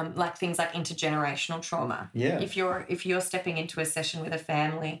like things like intergenerational trauma. Yeah. If you're stepping into a session with a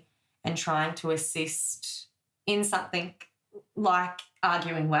family and trying to assist in something like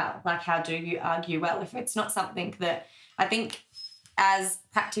arguing well, like how do you argue well? If it's not something that I think as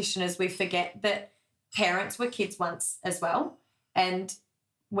practitioners we forget that parents were kids once as well, and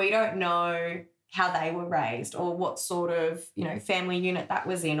we don't know how they were raised or what sort of, you know, family unit that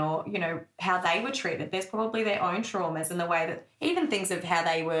was in or, you know, how they were treated. There's probably their own traumas and the way that even things of how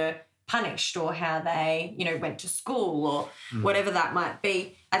they were punished or how they, you know, went to school or whatever that might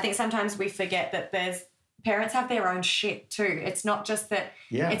be. I think sometimes we forget that parents have their own shit too. It's not just that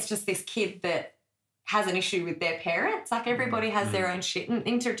it's just this kid that has an issue with their parents. Like everybody has their own shit, and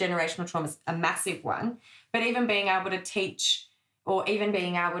intergenerational trauma is a massive one. But even being able to teach or even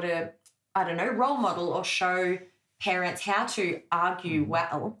being able to, I don't know, role model or show parents how to argue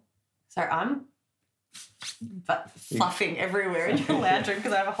well. So I'm fluffing everywhere in your lounge room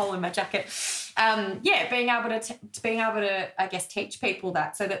because I have a hole in my jacket. Being able to, I guess, teach people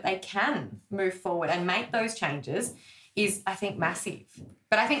that so that they can move forward and make those changes is, I think, massive.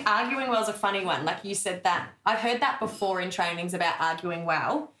 But I think arguing well is a funny one. Like you said that. I've heard that before in trainings about arguing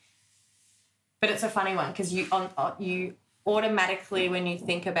well, but it's a funny one because you automatically, when you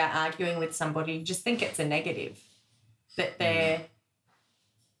think about arguing with somebody, you just think it's a negative, that they're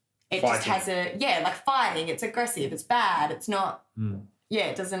it fighting. Just has like fighting, it's aggressive, it's bad, it's not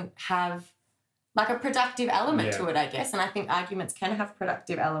it doesn't have like a productive element to it, I guess. And I think arguments can have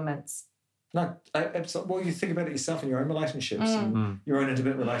productive elements. No, absolutely. Well, you think about it yourself in your own relationships, and your own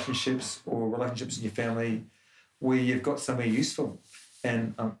intimate relationships or relationships in your family where you've got somewhere useful.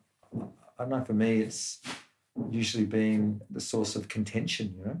 And I don't know, for me it's usually been the source of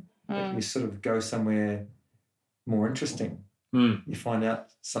contention, you know. You sort of go somewhere more interesting. You find out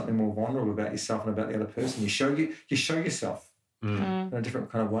something more vulnerable about yourself and about the other person. You show yourself in a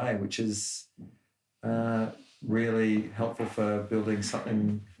different kind of way, which is really helpful for building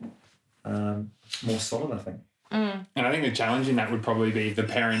something more solid, I think. And I think the challenge in that would probably be the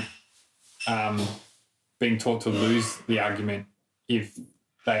parent being taught to lose the argument if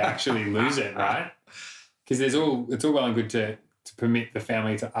they actually lose it, right? Because it's all well and good to permit the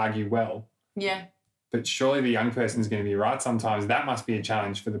family to argue well. Yeah. But surely the young person's going to be right sometimes. That must be a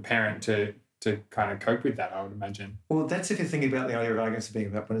challenge for the parent to kind of cope with that, I would imagine. Well, that's if you're thinking about the idea of arguments being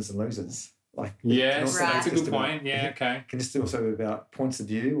about winners and losers. Like, yes, that's a good point. Yeah, okay. It can just also be about points of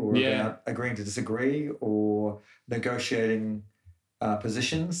view or about agreeing to disagree or negotiating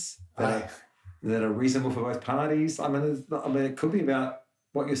positions that are reasonable for both parties. I mean, it could be about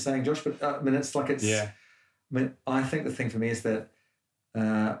what you're saying, Josh, but I think the thing for me is that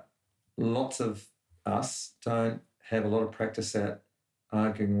lots of us don't have a lot of practice at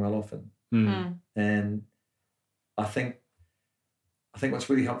arguing well often. And I think what's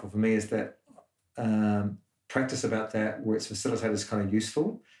really helpful for me is that practice about that where it's facilitated is kind of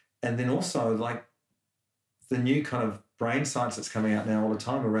useful. And then also like the new kind of brain science that's coming out now all the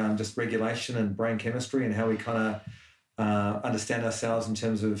time around just regulation and brain chemistry and how we kind of understand ourselves in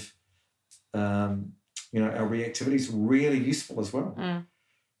terms of, our reactivity is really useful as well.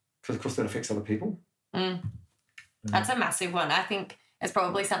 Because, of course, that affects other people. That's a massive one. I think it's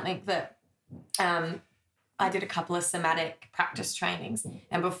probably something that I did a couple of somatic practice trainings,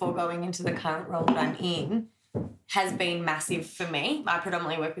 and before going into the current role that I'm in has been massive for me. I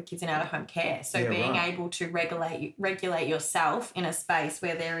predominantly work with kids in out-of-home care. So being able to regulate yourself in a space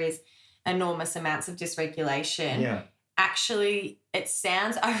where there is enormous amounts of dysregulation. Actually, it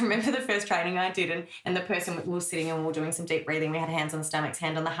sounds, I remember the first training I did and the person, we were sitting and we were doing some deep breathing. We had hands on the stomachs,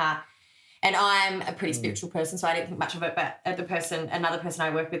 hand on the heart. And I'm a pretty spiritual person, so I didn't think much of it. But another person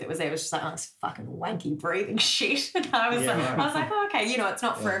I worked with that was there was just like, oh, it's fucking wanky breathing shit. And I was like, oh, okay, it's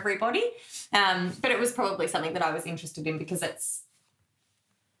not for everybody. But it was probably something that I was interested in because it's,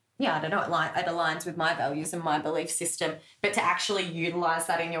 I don't know, it aligns with my values and my belief system. But to actually utilise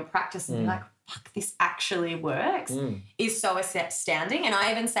that in your practice and be like, fuck, this actually works is so astounding. And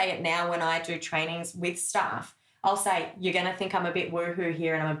I even say it now when I do trainings with staff. I'll say, you're going to think I'm a bit woohoo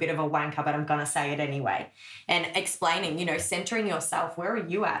here and I'm a bit of a wanker, but I'm going to say it anyway. And explaining, centering yourself, where are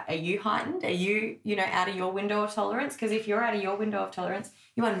you at? Are you heightened? Are you, out of your window of tolerance? Because if you're out of your window of tolerance,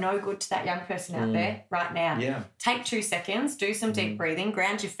 you are no good to that young person out there right now. Yeah. Take 2 seconds, do some deep breathing,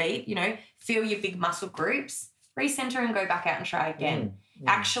 ground your feet, feel your big muscle groups, recenter and go back out and try again.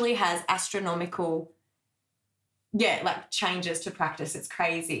 Actually has astronomical, changes to practice. It's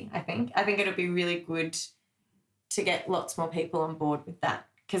crazy, I think. I think it'll be really good to get lots more people on board with that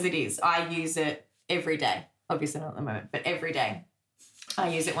because it is. I use it every day. Obviously not at the moment, but every day. I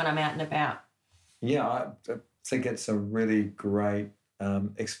use it when I'm out and about. Yeah, I think it's a really great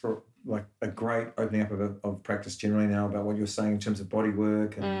a great opening up of practice generally now about what you're saying in terms of body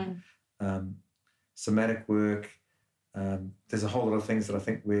work and somatic work. There's a whole lot of things that I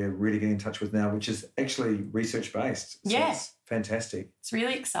think we're really getting in touch with now, which is actually research-based. So it's fantastic. It's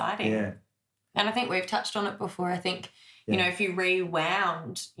really exciting. Yeah. And I think we've touched on it before. I think, if you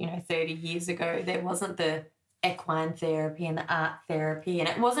rewound, 30 years ago, there wasn't the equine therapy and the art therapy, and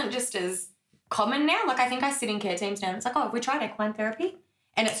it wasn't just as common now. Like I think I sit in care teams now and it's like, oh, have we tried equine therapy?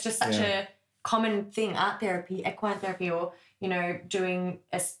 And it's just such a common thing, art therapy, equine therapy, or, doing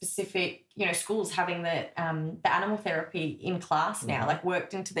a specific, schools having the animal therapy in class now, like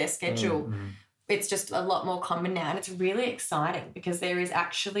worked into their schedule. It's just a lot more common now, and it's really exciting because there is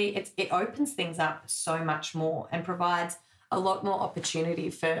actually it opens things up so much more and provides a lot more opportunity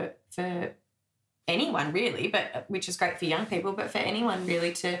for anyone really, but which is great for young people, but for anyone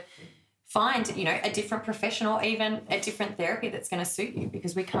really to find a different profession or even a different therapy that's going to suit you,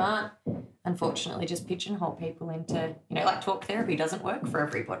 because we can't unfortunately just pigeonhole people into like talk therapy doesn't work for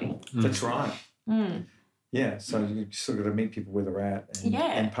everybody. That's right. Yeah, so you sort of got to meet people where they're at.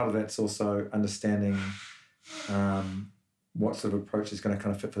 And part of that's also understanding what sort of approach is going to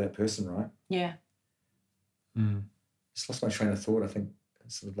kind of fit for that person, right? Yeah. Just lost my train of thought. I think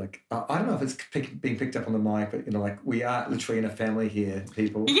it's sort of like, I don't know if it's being picked up on the mic, but, we are literally in a family here,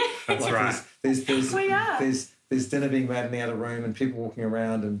 people. Yeah, that's right. We are. There's dinner being made in the other room and people walking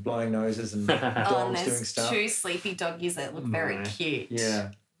around and blowing noses and dogs doing stuff. There's 2 sleepy doggies that look very cute. Yeah.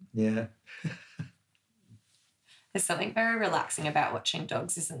 There's something very relaxing about watching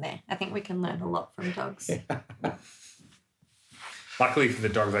dogs, isn't there? I think we can learn a lot from dogs. Luckily for the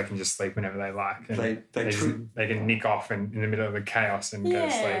dogs, they can just sleep whenever they like. And they can nick off in the middle of the chaos and go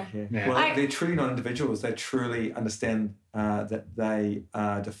to sleep. Yeah. Well, they're truly not individuals. They truly understand that they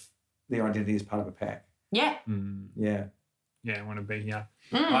their identity is part of a pack. Yeah. Yeah. Yeah, I want to be here.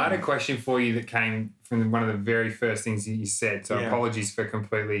 I had a question for you that came from one of the very first things that you said, so apologies for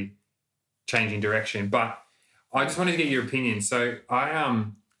completely changing direction. But I just wanted to get your opinion. So I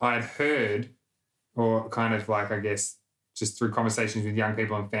had heard, or kind of like, I guess, just through conversations with young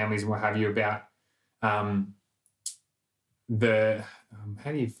people and families and what have you, about the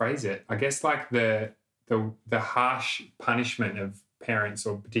how do you phrase it? I guess like the harsh punishment of parents,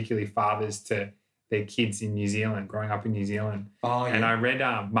 or particularly fathers, to their kids in New Zealand, growing up in New Zealand. Oh, yeah. And I read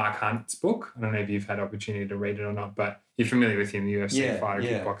Mark Hunt's book. I don't know if you've had opportunity to read it or not, but you're familiar with him, the UFC fighter,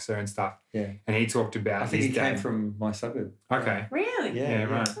 kickboxer and stuff. Yeah. And he talked about I think his he dad. came from my suburb. Okay. Really? Yeah,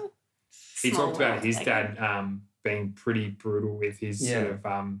 Right. He Small talked about world, his okay. dad being pretty brutal with his sort of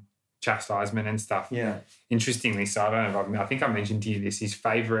chastisement and stuff. Yeah. Interestingly, so I don't know. I think I mentioned to you this. His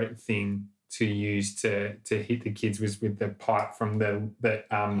favourite thing to use to hit the kids was with the pipe from that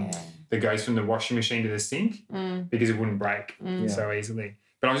goes from the washing machine to the sink, because it wouldn't break so easily.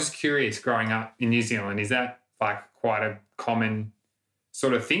 But I was just curious, growing up in New Zealand, is that like quite a common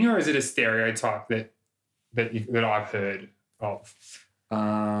sort of thing, or is it a stereotype that I've heard of?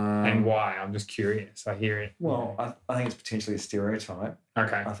 And why? I'm just curious. I hear it. Well, I think it's potentially a stereotype.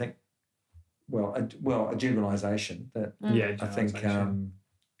 Okay. I think, a generalisation that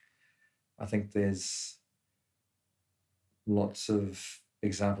I think there's lots of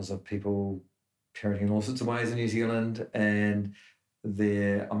examples of people parenting in all sorts of ways in New Zealand, and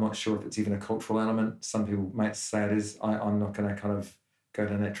I'm not sure if it's even a cultural element. Some people might say it is. I'm not going to kind of go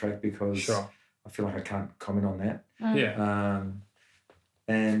down that track because I feel like I can't comment on that. Yeah.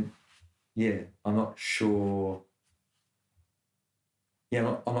 And I'm not sure.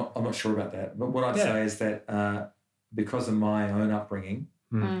 Yeah, I'm not sure about that. But what I'd say is that because of my own upbringing,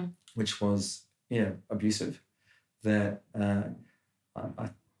 which was abusive, that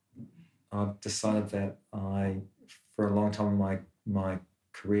I've decided that for a long time in my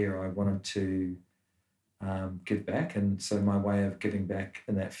career, I wanted to give back, and so my way of giving back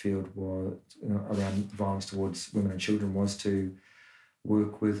in that field was around violence towards women and children was to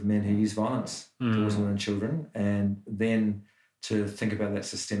work with men who use violence towards women and children, and then to think about that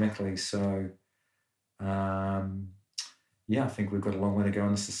systemically. So, I think we've got a long way to go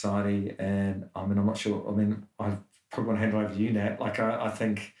in society, and I'm not sure. I probably want to hand it over to you, Nat. Like, I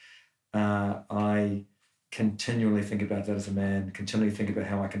think I continually think about that as a man, continually think about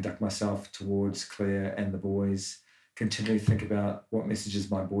how I conduct myself towards Claire and the boys, continually think about what messages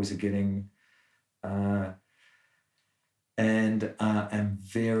my boys are getting, and am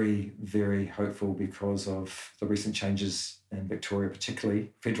very, very hopeful because of the recent changes in Victoria,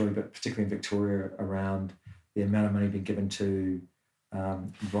 particularly federally, but particularly in Victoria, around the amount of money being given to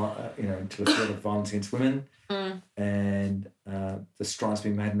to the field of violence against women, and the strides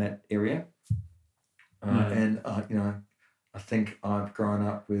being made in that area. And I think I've grown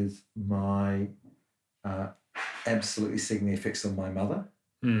up with my absolutely seeing the effects of my mother,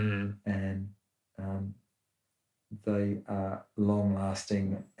 and they are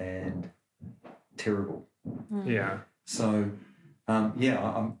long-lasting and terrible. Yeah. So, I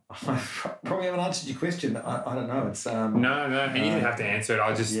probably haven't answered your question. I don't know. It's no, and you didn't have to answer it.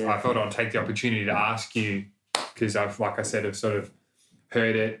 I thought I'd take the opportunity to ask you, because I've sort of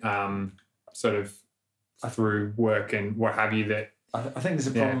heard it sort of through work and what have you. That I think there's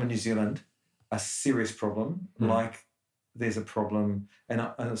a problem in New Zealand, a serious problem. Like there's a problem,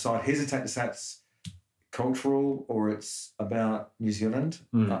 and so I hesitate to say it's cultural or it's about New Zealand.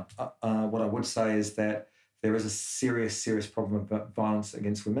 What I would say is that there is a serious problem about violence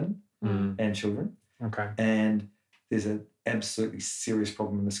against women and children. Okay. And there's an absolutely serious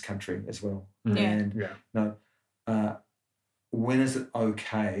problem in this country as well. And when is it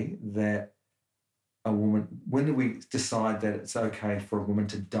okay that when do we decide that it's okay for a woman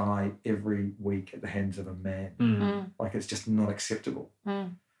to die every week at the hands of a man? Like, it's just not acceptable.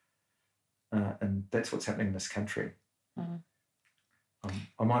 And that's what's happening in this country.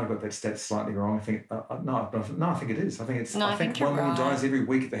 I might have got that stat slightly wrong. I think I think it is. I think one woman dies every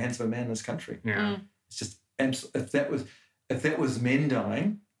week at the hands of a man in this country. Yeah. It's just if that was men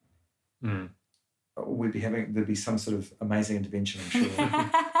dying, there'd be some sort of amazing intervention, I'm sure.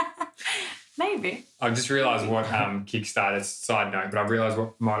 Maybe. I've just realised what kickstarted, side note, but I've realised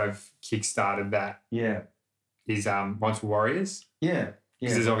what might have kickstarted that is Once Were Warriors. Yeah.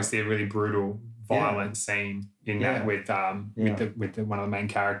 Because there's obviously a really brutal, violent scene in that with one of the main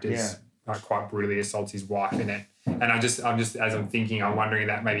characters quite brutally assaults his wife in it. And I'm just as I'm thinking, I'm wondering if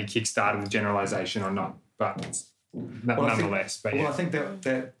that maybe kickstarted the generalisation or not. But it's nonetheless. I think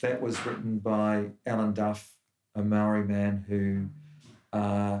that was written by Alan Duff, a Maori man who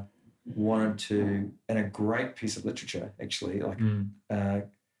wanted to, and a great piece of literature actually,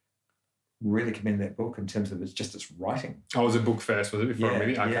 really commend that book in terms of its writing. Oh, it was a book first, was it? Before a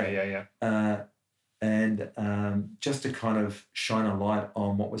movie? Okay, yeah. And just to kind of shine a light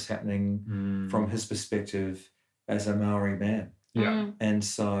on what was happening from his perspective as a Maori man. Yeah. And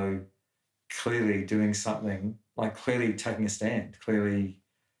so clearly doing something, like clearly taking a stand, clearly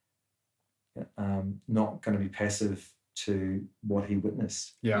not going to be passive to what he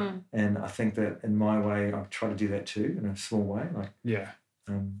witnessed. Yeah. And I think that in my way, I try to do that too in a small way, like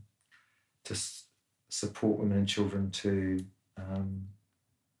to support women and children to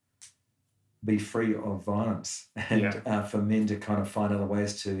be free of violence and for men to kind of find other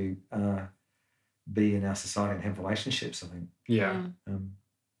ways to be in our society and have relationships, I think. Yeah.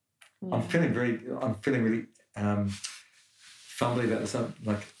 I'm feeling really fumbly about this,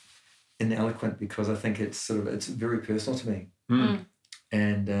 like ineloquent, because I think it's very personal to me.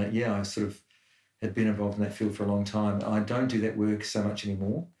 And I sort of had been involved in that field for a long time. I don't do that work so much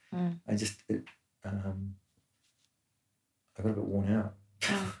anymore. I got a bit worn out.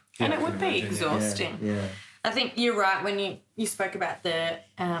 And it would be exhausting. Yeah. I think you're right when you spoke about the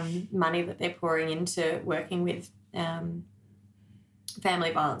money that they're pouring into working with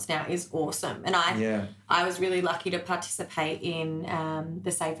family violence now is awesome. And I was really lucky to participate in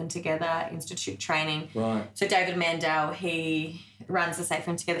the Safe and Together Institute training. Right. So David Mandel, he runs the Safe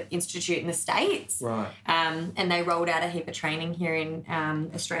and Together Institute in the States. Right. And they rolled out a heap of training here in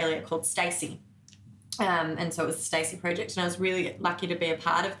Australia called Stacey. And so it was the Stacey Project, and I was really lucky to be a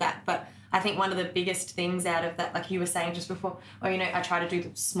part of that. But I think one of the biggest things out of that, like you were saying just before, I try to do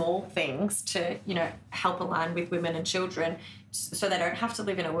the small things to, help align with women and children so they don't have to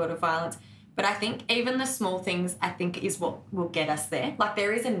live in a world of violence. But I think even the small things, I think, is what will get us there. Like,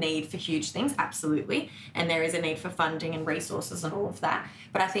 there is a need for huge things, absolutely, and there is a need for funding and resources and all of that.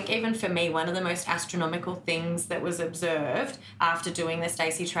 But I think even for me, one of the most astronomical things that was observed after doing the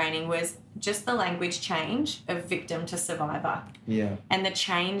Stacey training was just the language change of victim to survivor. Yeah. And the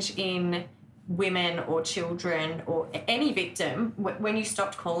change in women or children or any victim, when you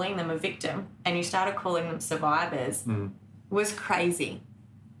stopped calling them a victim and you started calling them survivors, was crazy.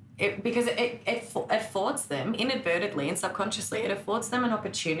 Because it affords them, inadvertently and subconsciously, it affords them an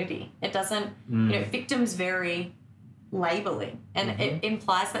opportunity. It doesn't, victim's very labelling, and it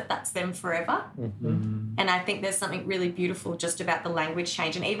implies that that's them forever. And I think there's something really beautiful just about the language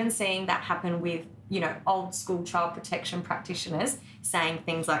change, and even seeing that happen with, old school child protection practitioners saying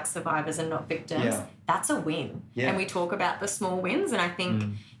things like survivors and not victims. That's a win. And we talk about the small wins, and I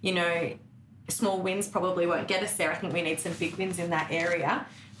think, small wins probably won't get us there. I think we need some big wins in that area.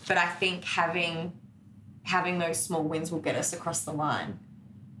 But I think having those small wins will get us across the line.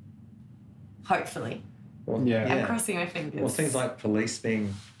 Hopefully. Well, I'm crossing my fingers. Well, things like police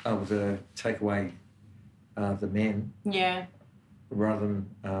being able to take away the men rather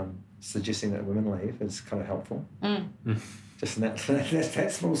than suggesting that women leave is kind of helpful. Just that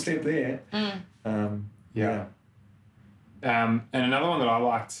small step there. And another one that I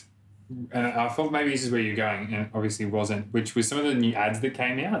liked, and I thought maybe this is where you're going, and obviously wasn't, which was some of the new ads that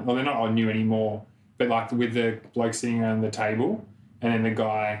came out. Well, they're not new anymore, but like with the bloke sitting around the table and then the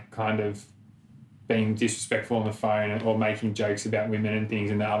guy kind of being disrespectful on the phone or making jokes about women and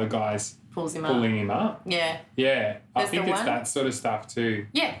things, and the other guy's pulling him up. Yeah. Yeah. I think it's that sort of stuff too.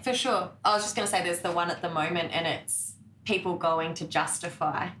 Yeah, for sure. I was just going to say there's the one at the moment, and it's people going to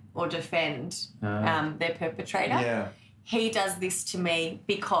justify or defend their perpetrator. Yeah. He does this to me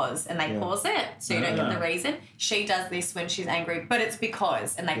because, and they pause it, so you don't get the reason. She does this when she's angry, but it's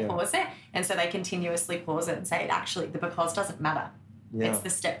because, and they pause it, and so they continuously pause it and say, actually, the because doesn't matter. Yeah. It's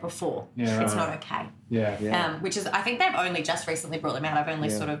the step before. Yeah, it's not okay. Yeah. Which is, I think they've only just recently brought them out. I've only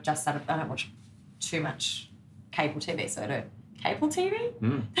sort of just started, I don't watch too much cable TV, so I don't. Cable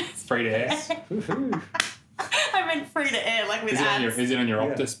TV? It's free to air. I meant free to air, like with ads. Is it on your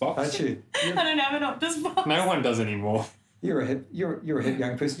Optus box? Aren't you? I don't have an Optus box. No one does anymore. You're a hip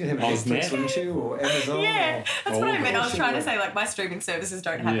young person. You have Netflix, wouldn't you, or Amazon? Yeah, that's what I meant. I was trying to say, like, my streaming services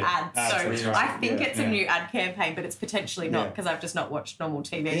don't have ads, so I think it's a new ad campaign, but it's potentially not, because I've just not watched normal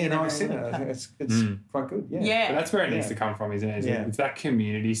TV. Yeah, no, I've seen it. I think it's quite good. Yeah. But that's where it needs to come from, isn't it? It's that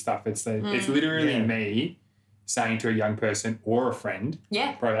community stuff. It's literally me saying to a young person or a friend,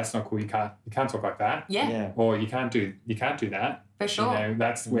 bro, that's not cool. You can't talk like that. Yeah. Or you can't do that. For sure.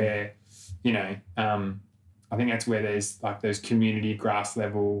 That's where, I think that's where there's like those community grass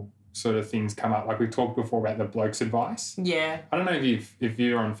level sort of things come up. Like we talked before about the Blokes Advice. Yeah. I don't know if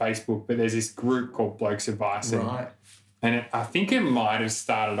you're on Facebook, but there's this group called Blokes Advice. Right. And I think it might have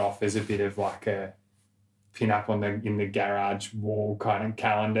started off as a bit of like a pin up in the garage wall kind of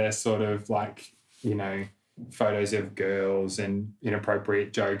calendar, sort of like, photos of girls and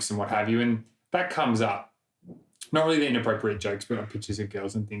inappropriate jokes and what have you. And that comes up, not really the inappropriate jokes, but pictures of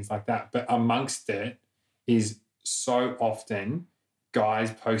girls and things like that. But amongst it is so often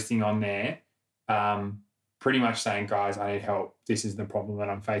guys posting on there pretty much saying, guys, I need help. This is the problem that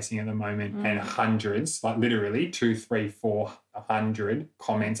I'm facing at the moment. And hundreds, like literally 200, 300, 400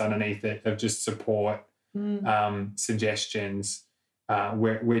 comments underneath it of just support, suggestions,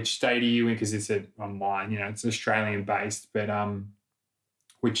 which state are you in? Because it's online, it's Australian based, but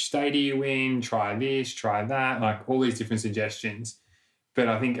which state are you in? Try this, try that, like all these different suggestions. But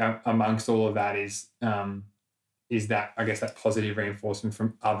I think amongst all of that is that, I guess, that positive reinforcement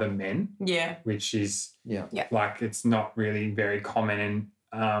from other men. Yeah. Which is like it's not really very common.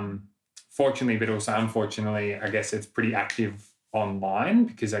 And fortunately, but also unfortunately, I guess it's pretty active online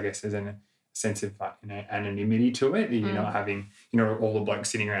because I guess there's a sense of like, anonymity to it. You're not having, all the blokes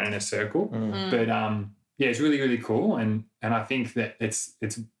sitting around in a circle. But it's really, really cool. And I think that it's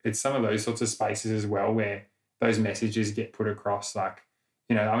some of those sorts of spaces as well where those messages get put across. Like,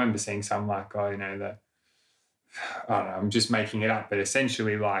 I remember seeing some like, I don't know, I'm just making it up, but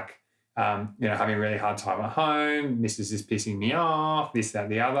essentially like, having a really hard time at home, missus is pissing me off, this, that,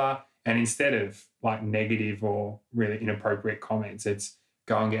 the other. And instead of like negative or really inappropriate comments, it's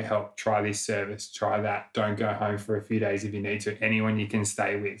go and get help, try this service, try that, don't go home for a few days if you need to, anyone you can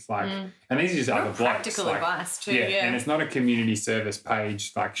stay with. Like, and these are just other blokes. Practical advice too, yeah. And it's not a community service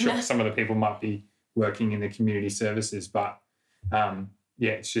page. Like, sure, some of the people might be working in the community services, but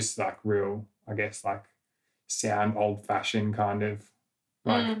it's just like real, I guess, like sound old-fashioned kind of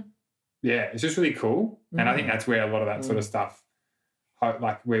like, it's just really cool. And I think that's where a lot of that sort of stuff,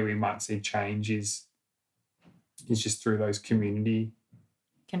 like where we might see change is just through those community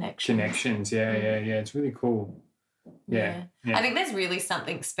connections. Yeah. It's really cool. Yeah. I think there's really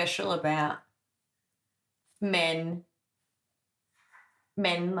something special about men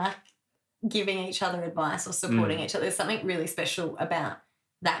like giving each other advice or supporting each other. There's something really special about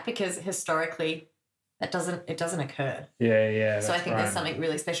that because historically it doesn't occur. Yeah. So I think there's something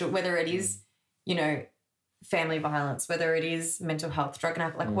really special, whether it is, family violence, whether it is mental health, drug and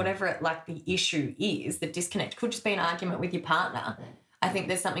alcohol, like whatever the issue is, the disconnect could just be an argument with your partner. I think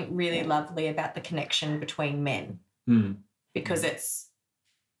there's something really lovely about the connection between men because it's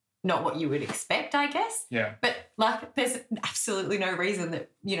not what you would expect, I guess. Yeah. But like there's absolutely no reason that,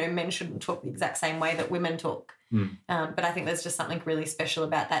 men shouldn't talk the exact same way that women talk. But I think there's just something really special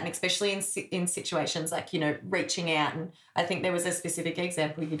about that, and especially in situations like, reaching out. And I think there was a specific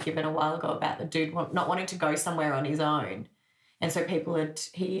example you'd given a while ago about the dude not wanting to go somewhere on his own. And so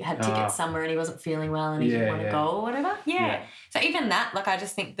he had tickets somewhere and he wasn't feeling well and he didn't want to go or whatever. Yeah. So even that, like I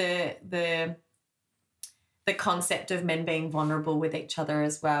just think the concept of men being vulnerable with each other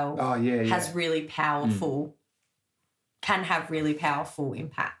as well has really powerful, can have really powerful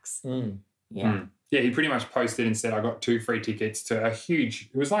impacts. Yeah. Yeah, he pretty much posted and said, I got 2 free tickets to it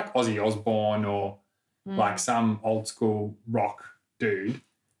was like Ozzy Osbourne or like some old school rock dude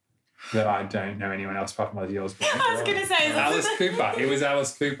that I don't know anyone else apart from Ozzy Osbourne. I was going to say. Alice Cooper. It was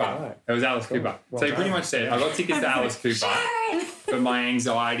Alice Cooper. Right. It was Alice Cooper. So he pretty much said, I got tickets to Alice Cooper, but my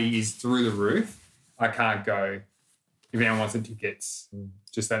anxiety is through the roof. I can't go. If anyone wants the tickets,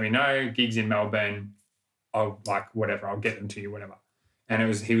 just let me know. Gigs in Melbourne, I'll get them to you, whatever. And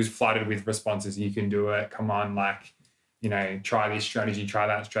he was flooded with responses. You can do it. Come on, try this strategy, try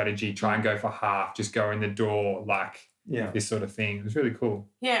that strategy, try and go for half, just go in the door, this sort of thing. It was really cool.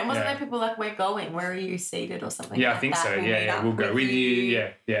 Yeah, and wasn't there people like, we're going, where are you seated or something like that? Yeah, I think so. Yeah, we'll go with you.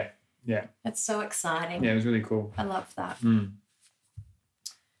 Yeah. That's so exciting. Yeah, it was really cool. I love that.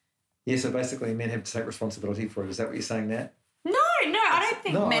 Yeah, so basically men have to take responsibility for it. Is that what you're saying, Nat? No, I don't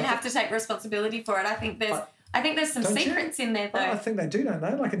think men have to take responsibility for it. I think there's some secrets in there, though. I think they do, don't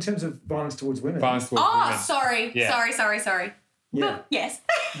they? Like in terms of violence towards women. Sorry. Yeah. Sorry. Yeah. But yes.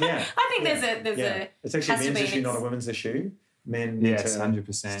 Yeah. I think there's a... It's actually a men's issue, not a women's issue. Men need to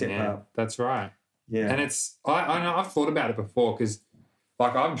 100%. Step up. That's right. Yeah. And it's... I know I've thought about it before because,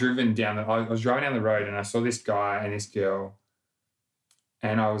 I've driven down... I was driving down the road and I saw this guy and this girl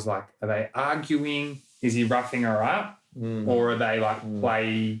and I was like, are they arguing? Is he roughing her up? Or are they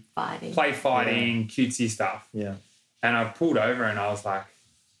play fighting, cutesy stuff? Yeah. And I pulled over and I was like,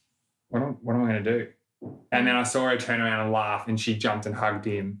 what am I going to do? And then I saw her turn around and laugh and she jumped and hugged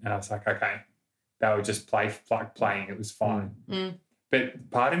him. And I was like, okay, they were just playing. It was fine. But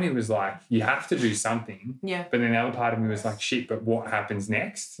part of me was like, you have to do something. Yeah. But then the other part of me was like, shit, but what happens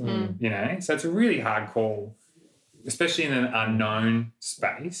next? So it's a really hard call, especially in an unknown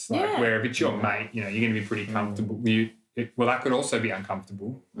space, where if it's your mate, you're going to be pretty comfortable. that could also be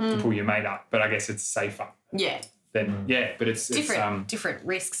uncomfortable to pull your mate up, but I guess it's safer. Yeah. Then but it's different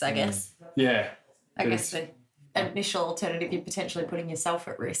risks, I guess. Yeah. I guess the initial alternative, you're potentially putting yourself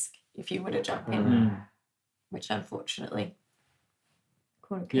at risk if you were to jump in, which unfortunately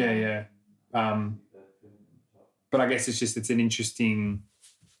could occur. Yeah. But I guess it's an interesting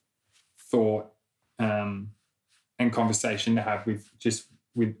thought and conversation to have with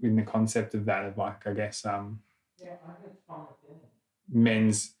the concept of that, of like, I guess,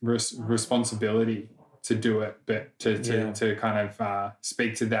 men's responsibility to do it, but to kind of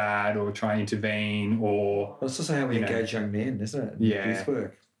speak to that or try and intervene, or it's also how we engage young men, isn't it? Youth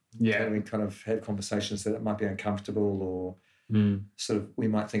work. Yeah. So we kind of have conversations that might be uncomfortable or sort of we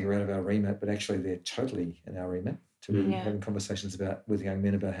might think are out of our remit, but actually they're totally in our remit. To really having conversations with young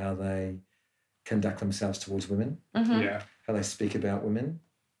men about how they conduct themselves towards women, how they speak about women.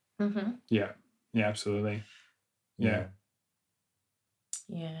 Yeah, absolutely. Yeah,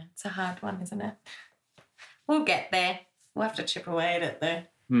 it's a hard one, isn't it? We'll get there. We'll have to chip away at it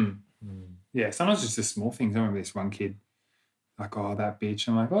though. Yeah, sometimes it's just small things. I remember this one kid, like, oh, that bitch.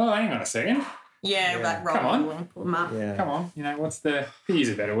 I'm like, oh, hang on a second. Like come on. Pull them up. Come on. What's the... Could use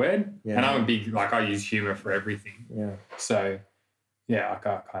a better word. Yeah. And I'm a big... Like, I use humour for everything. Yeah. So, I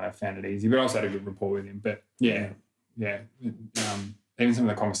kind of found it easy. But I also had a good rapport with him. But, even some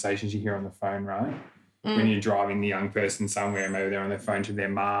of the conversations you hear on the phone, right? When you're driving the young person somewhere, maybe they're on their phone to their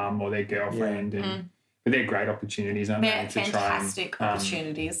mum or their girlfriend. But they're great opportunities, aren't they? They're fantastic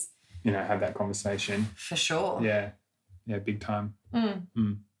opportunities. Have that conversation. For sure. Yeah, big time.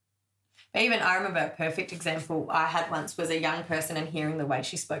 Even I remember a perfect example I had once was a young person, and hearing the way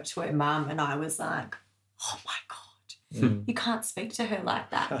she spoke to her mum, and I was like, oh my God, you can't speak to her like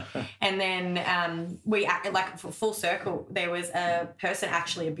that. And then we acted like full circle. There was a person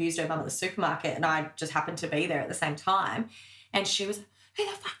actually abused her mum at the supermarket, and I just happened to be there at the same time. And she was, who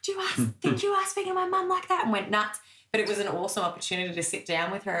the fuck do you think you are speaking to my mum like that? And went nuts. But it was an awesome opportunity to sit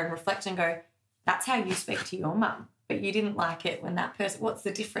down with her and reflect and go, that's how you speak to your mum. But you didn't like it when that person, what's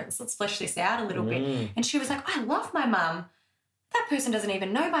the difference? Let's flesh this out a little bit. And she was like, I love my mum. That person doesn't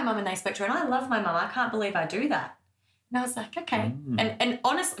even know my mum and they spoke to her, and I love my mum. I can't believe I do that. And I was like, okay. And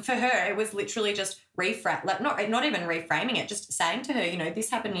honestly, for her, it was literally just not even reframing it, just saying to her, this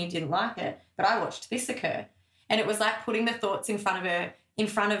happened and you didn't like it, but I watched this occur. And it was like putting the thoughts in front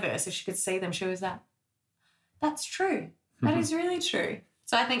of her so she could see them. She was like, that's true. That is really true.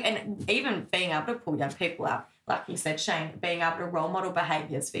 So I think, and even being able to pull young people up, like you said, Shane, being able to role model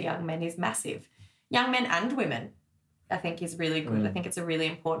behaviours for young men is massive. Young men and women, I think, is really good. I think it's a really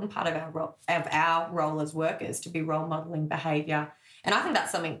important part of our role as workers to be role modelling behaviour. And I think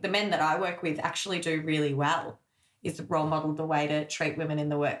that's something the men that I work with actually do really well, is role model the way to treat women in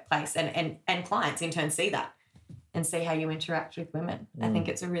the workplace, and clients in turn see that and see how you interact with women. I think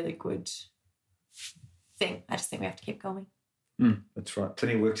it's a really good thing. I just think we have to keep going. That's right.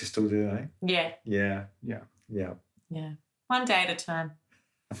 Plenty of work to still do, eh? Yeah. Yeah. One day at a time.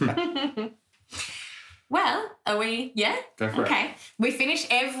 Well, are we? Yeah? Go for it. We finish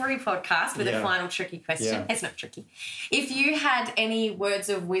every podcast with a final tricky question. Yeah. It's not tricky. If you had any words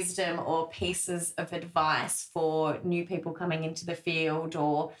of wisdom or pieces of advice for new people coming into the field,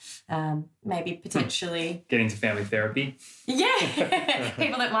 or maybe potentially... Get into family therapy. Yeah.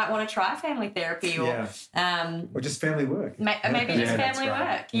 People that might want to try family therapy or... or just family work. Maybe just family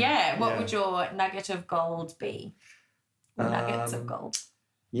work. Yeah. What Yeah. would your nugget of gold be? Or nuggets of gold?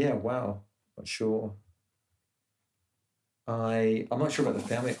 Yeah, wow. Not sure. I'm not sure about the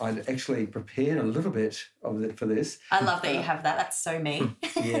family. I'd actually prepared a little bit of it for this. I love that you have that. That's so me.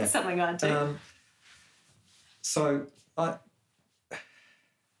 Yeah. Something I do. So I'm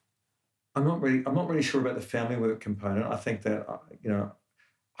not really sure about the family work component. I think that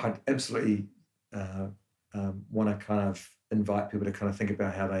I'd absolutely want to kind of invite people to kind of think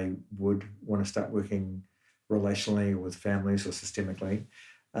about how they would want to start working relationally or with families or systemically.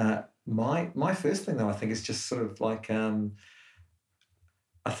 My first thing, though, I think is just sort of like I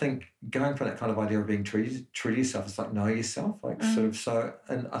think going from that kind of idea of being true to yourself, it's like know yourself, like sort of so.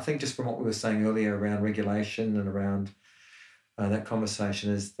 And I think just from what we were saying earlier around regulation and around that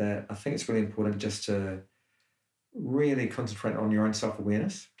conversation is that I think it's really important just to really concentrate on your own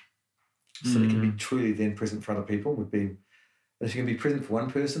self-awareness so that you can be truly then present for other people. If you can be present for one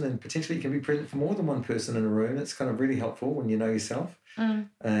person, and potentially you can be present for more than one person in a room, it's kind of really helpful when you know yourself. So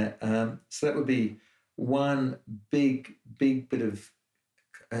that would be one big bit of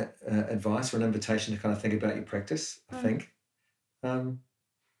advice or an invitation to kind of think about your practice, I think. And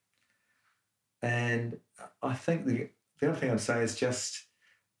I think the other thing I'd say is just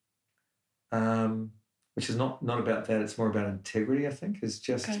which is not about that. It's more about integrity, I think, is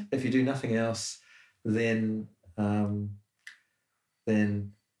just if you do nothing else, then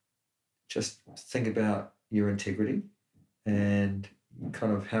just think about your integrity and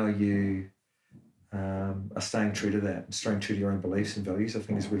kind of how you are staying true to that and staying true to your own beliefs and values, I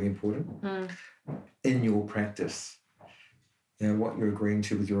think is really important in your practice. You know, what you're agreeing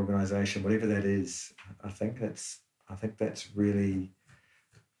to with your organisation, whatever that is, I think that's really,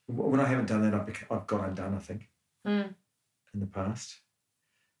 when I haven't done that, I've got undone, I think, in the past.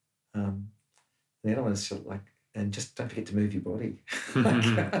 The other one is sort of like, and just don't forget to move your body.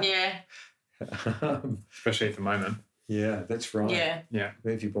 Yeah. Especially at the moment. Yeah, that's right. Yeah.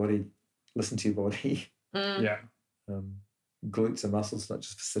 Move your body, listen to your body. Yeah. Glutes and muscles, not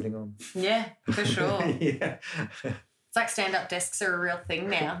just for sitting on. Yeah, for sure. Yeah. It's like stand-up desks are a real thing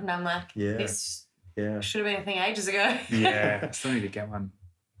now. And I'm like, this should have been a thing ages ago. Yeah, I still need to get one.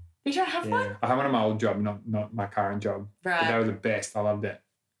 You don't have one? I have one at my old job, not my current job. Right. But they were the best. I loved it.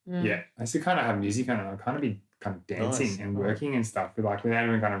 Yeah. I used to kind of have music on and I'd kind of be dancing and working and stuff, but like without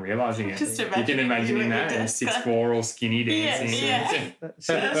even kind of realising it. Just you can imagine that, 6'4", all skinny dancing. Yeah.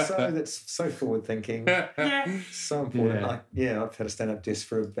 That's so forward thinking. Yeah. So important. Yeah. I've had a stand-up desk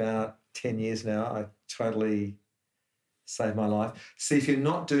for about 10 years now. I totally saved my life. See, if you're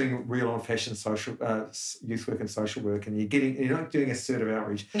not doing real old-fashioned social youth work and social work, and you're not doing assertive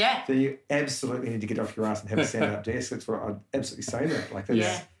outreach, then you absolutely need to get off your ass and have a stand-up desk. That's what I'd absolutely say that. Like,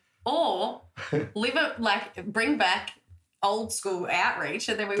 that's, or bring back old school outreach,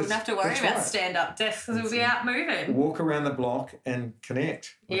 and then we wouldn't have to worry about stand-up desks because we'll be out moving. Walk around the block and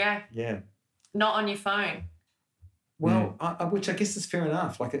connect. Yeah. Not on your phone. Well, which I guess is fair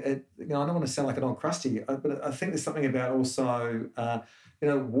enough. Like, I don't want to sound like an old crusty, but I think there's something about also,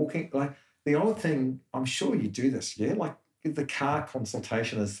 walking. Like the old thing, I'm sure you do this, like the car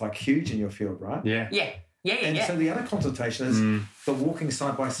consultation is like huge in your field, right? Yeah. And so the other consultation is the walking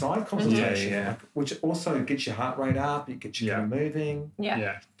side-by-side consultation, which also gets your heart rate up, it gets you kind of moving.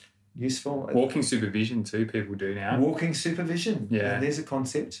 Yeah. Useful. Walking supervision too, people do now. Walking supervision. Yeah. And there's a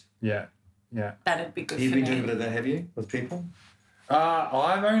concept. Yeah. That'd be good for me. You've been doing a bit of that, have you, with people?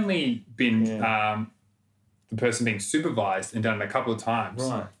 I've only been the person being supervised and done it a couple of times.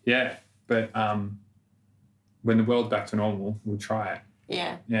 Right. Yeah. But when the world's back to normal, we'll try it.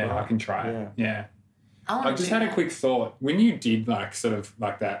 Yeah. Yeah, Right. I can try it. Yeah. I just had a quick thought. When you did sort of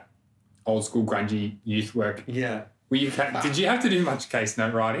like that old school grungy youth work, Yeah. did you have to do much case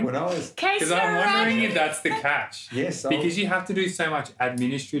note writing? When I was... Because I'm wondering if that's the catch. Yes. Because you have to do so much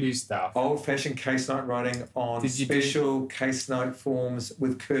administrative stuff. Old-fashioned case note writing on special case note forms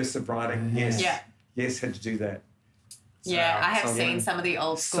with cursive writing. Yes. Yeah. Yes, had to do that. Yeah, I have seen some of the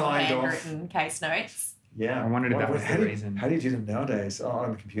old school handwritten case notes. Yeah. I wondered if that was the reason. How do you do them nowadays?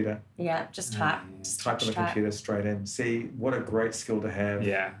 On the computer. Yeah, just type. Type on the computer straight in. See, what a great skill to have.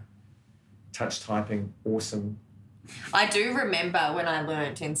 Yeah. Touch typing, awesome. I do remember when I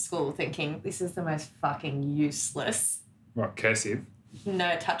learnt in school thinking, this is the most fucking useless. What, cursive?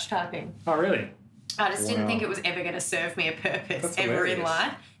 No, touch typing. Oh, really? I just didn't think it was ever going to serve me a purpose That's ever hilarious. in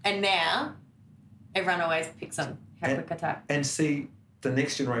life. And now, everyone always picks on how quick I type. And see, the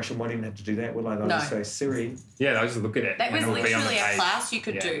next generation won't even have to do that, will they? They'll just say, Siri. Yeah, they'll just look at it. That was and it'll be on the literally a page. class you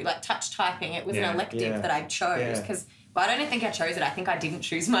could do, like touch typing. It was an elective that I chose because I don't think I chose it. I think I didn't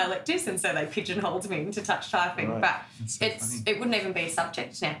choose my electives, and so they pigeonholed me into touch typing. Right. But so it wouldn't even be a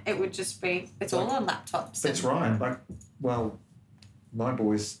subject now. It would just be, it's all on laptops. That's right. Like, well, my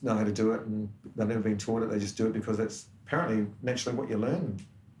boys know how to do it and they've never been taught it. They just do it because that's apparently naturally what you learn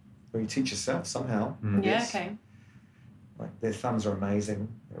when you teach yourself somehow. Yeah, okay. Like, their thumbs are amazing.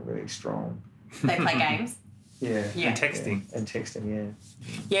 They're really strong. They play games. Yeah. And texting. Yeah. And texting, yeah.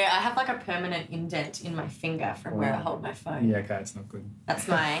 Yeah, I have like a permanent indent in my finger from where I hold my phone. Yeah, okay, it's not good. That's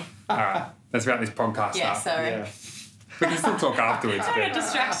my... All right, that's about this podcast Yeah, stuff. sorry. Yeah. We can still talk afterwards. I get but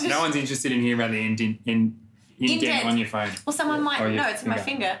distracted. no one's interested in hearing about the indent on your phone. Well, someone might... Oh, No, your it's in my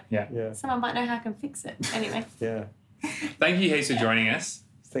finger. Yeah. Yeah. Someone might know how I can fix it. Anyway. Yeah. Thank you heaps for joining us.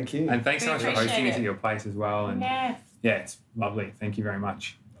 Thank you. And thanks so We much for hosting appreciate us it. at your place as well. And Yeah. yeah, it's lovely. Thank you very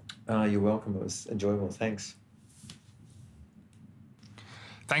much. You're welcome. It was enjoyable. Thanks.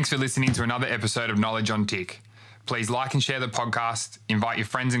 Thanks for listening to another episode of Knowledge on Tick. Please like and share the podcast, invite your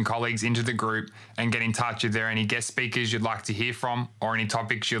friends and colleagues into the group, and get in touch if there are any guest speakers you'd like to hear from or any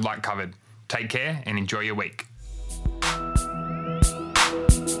topics you'd like covered. Take care and enjoy your week.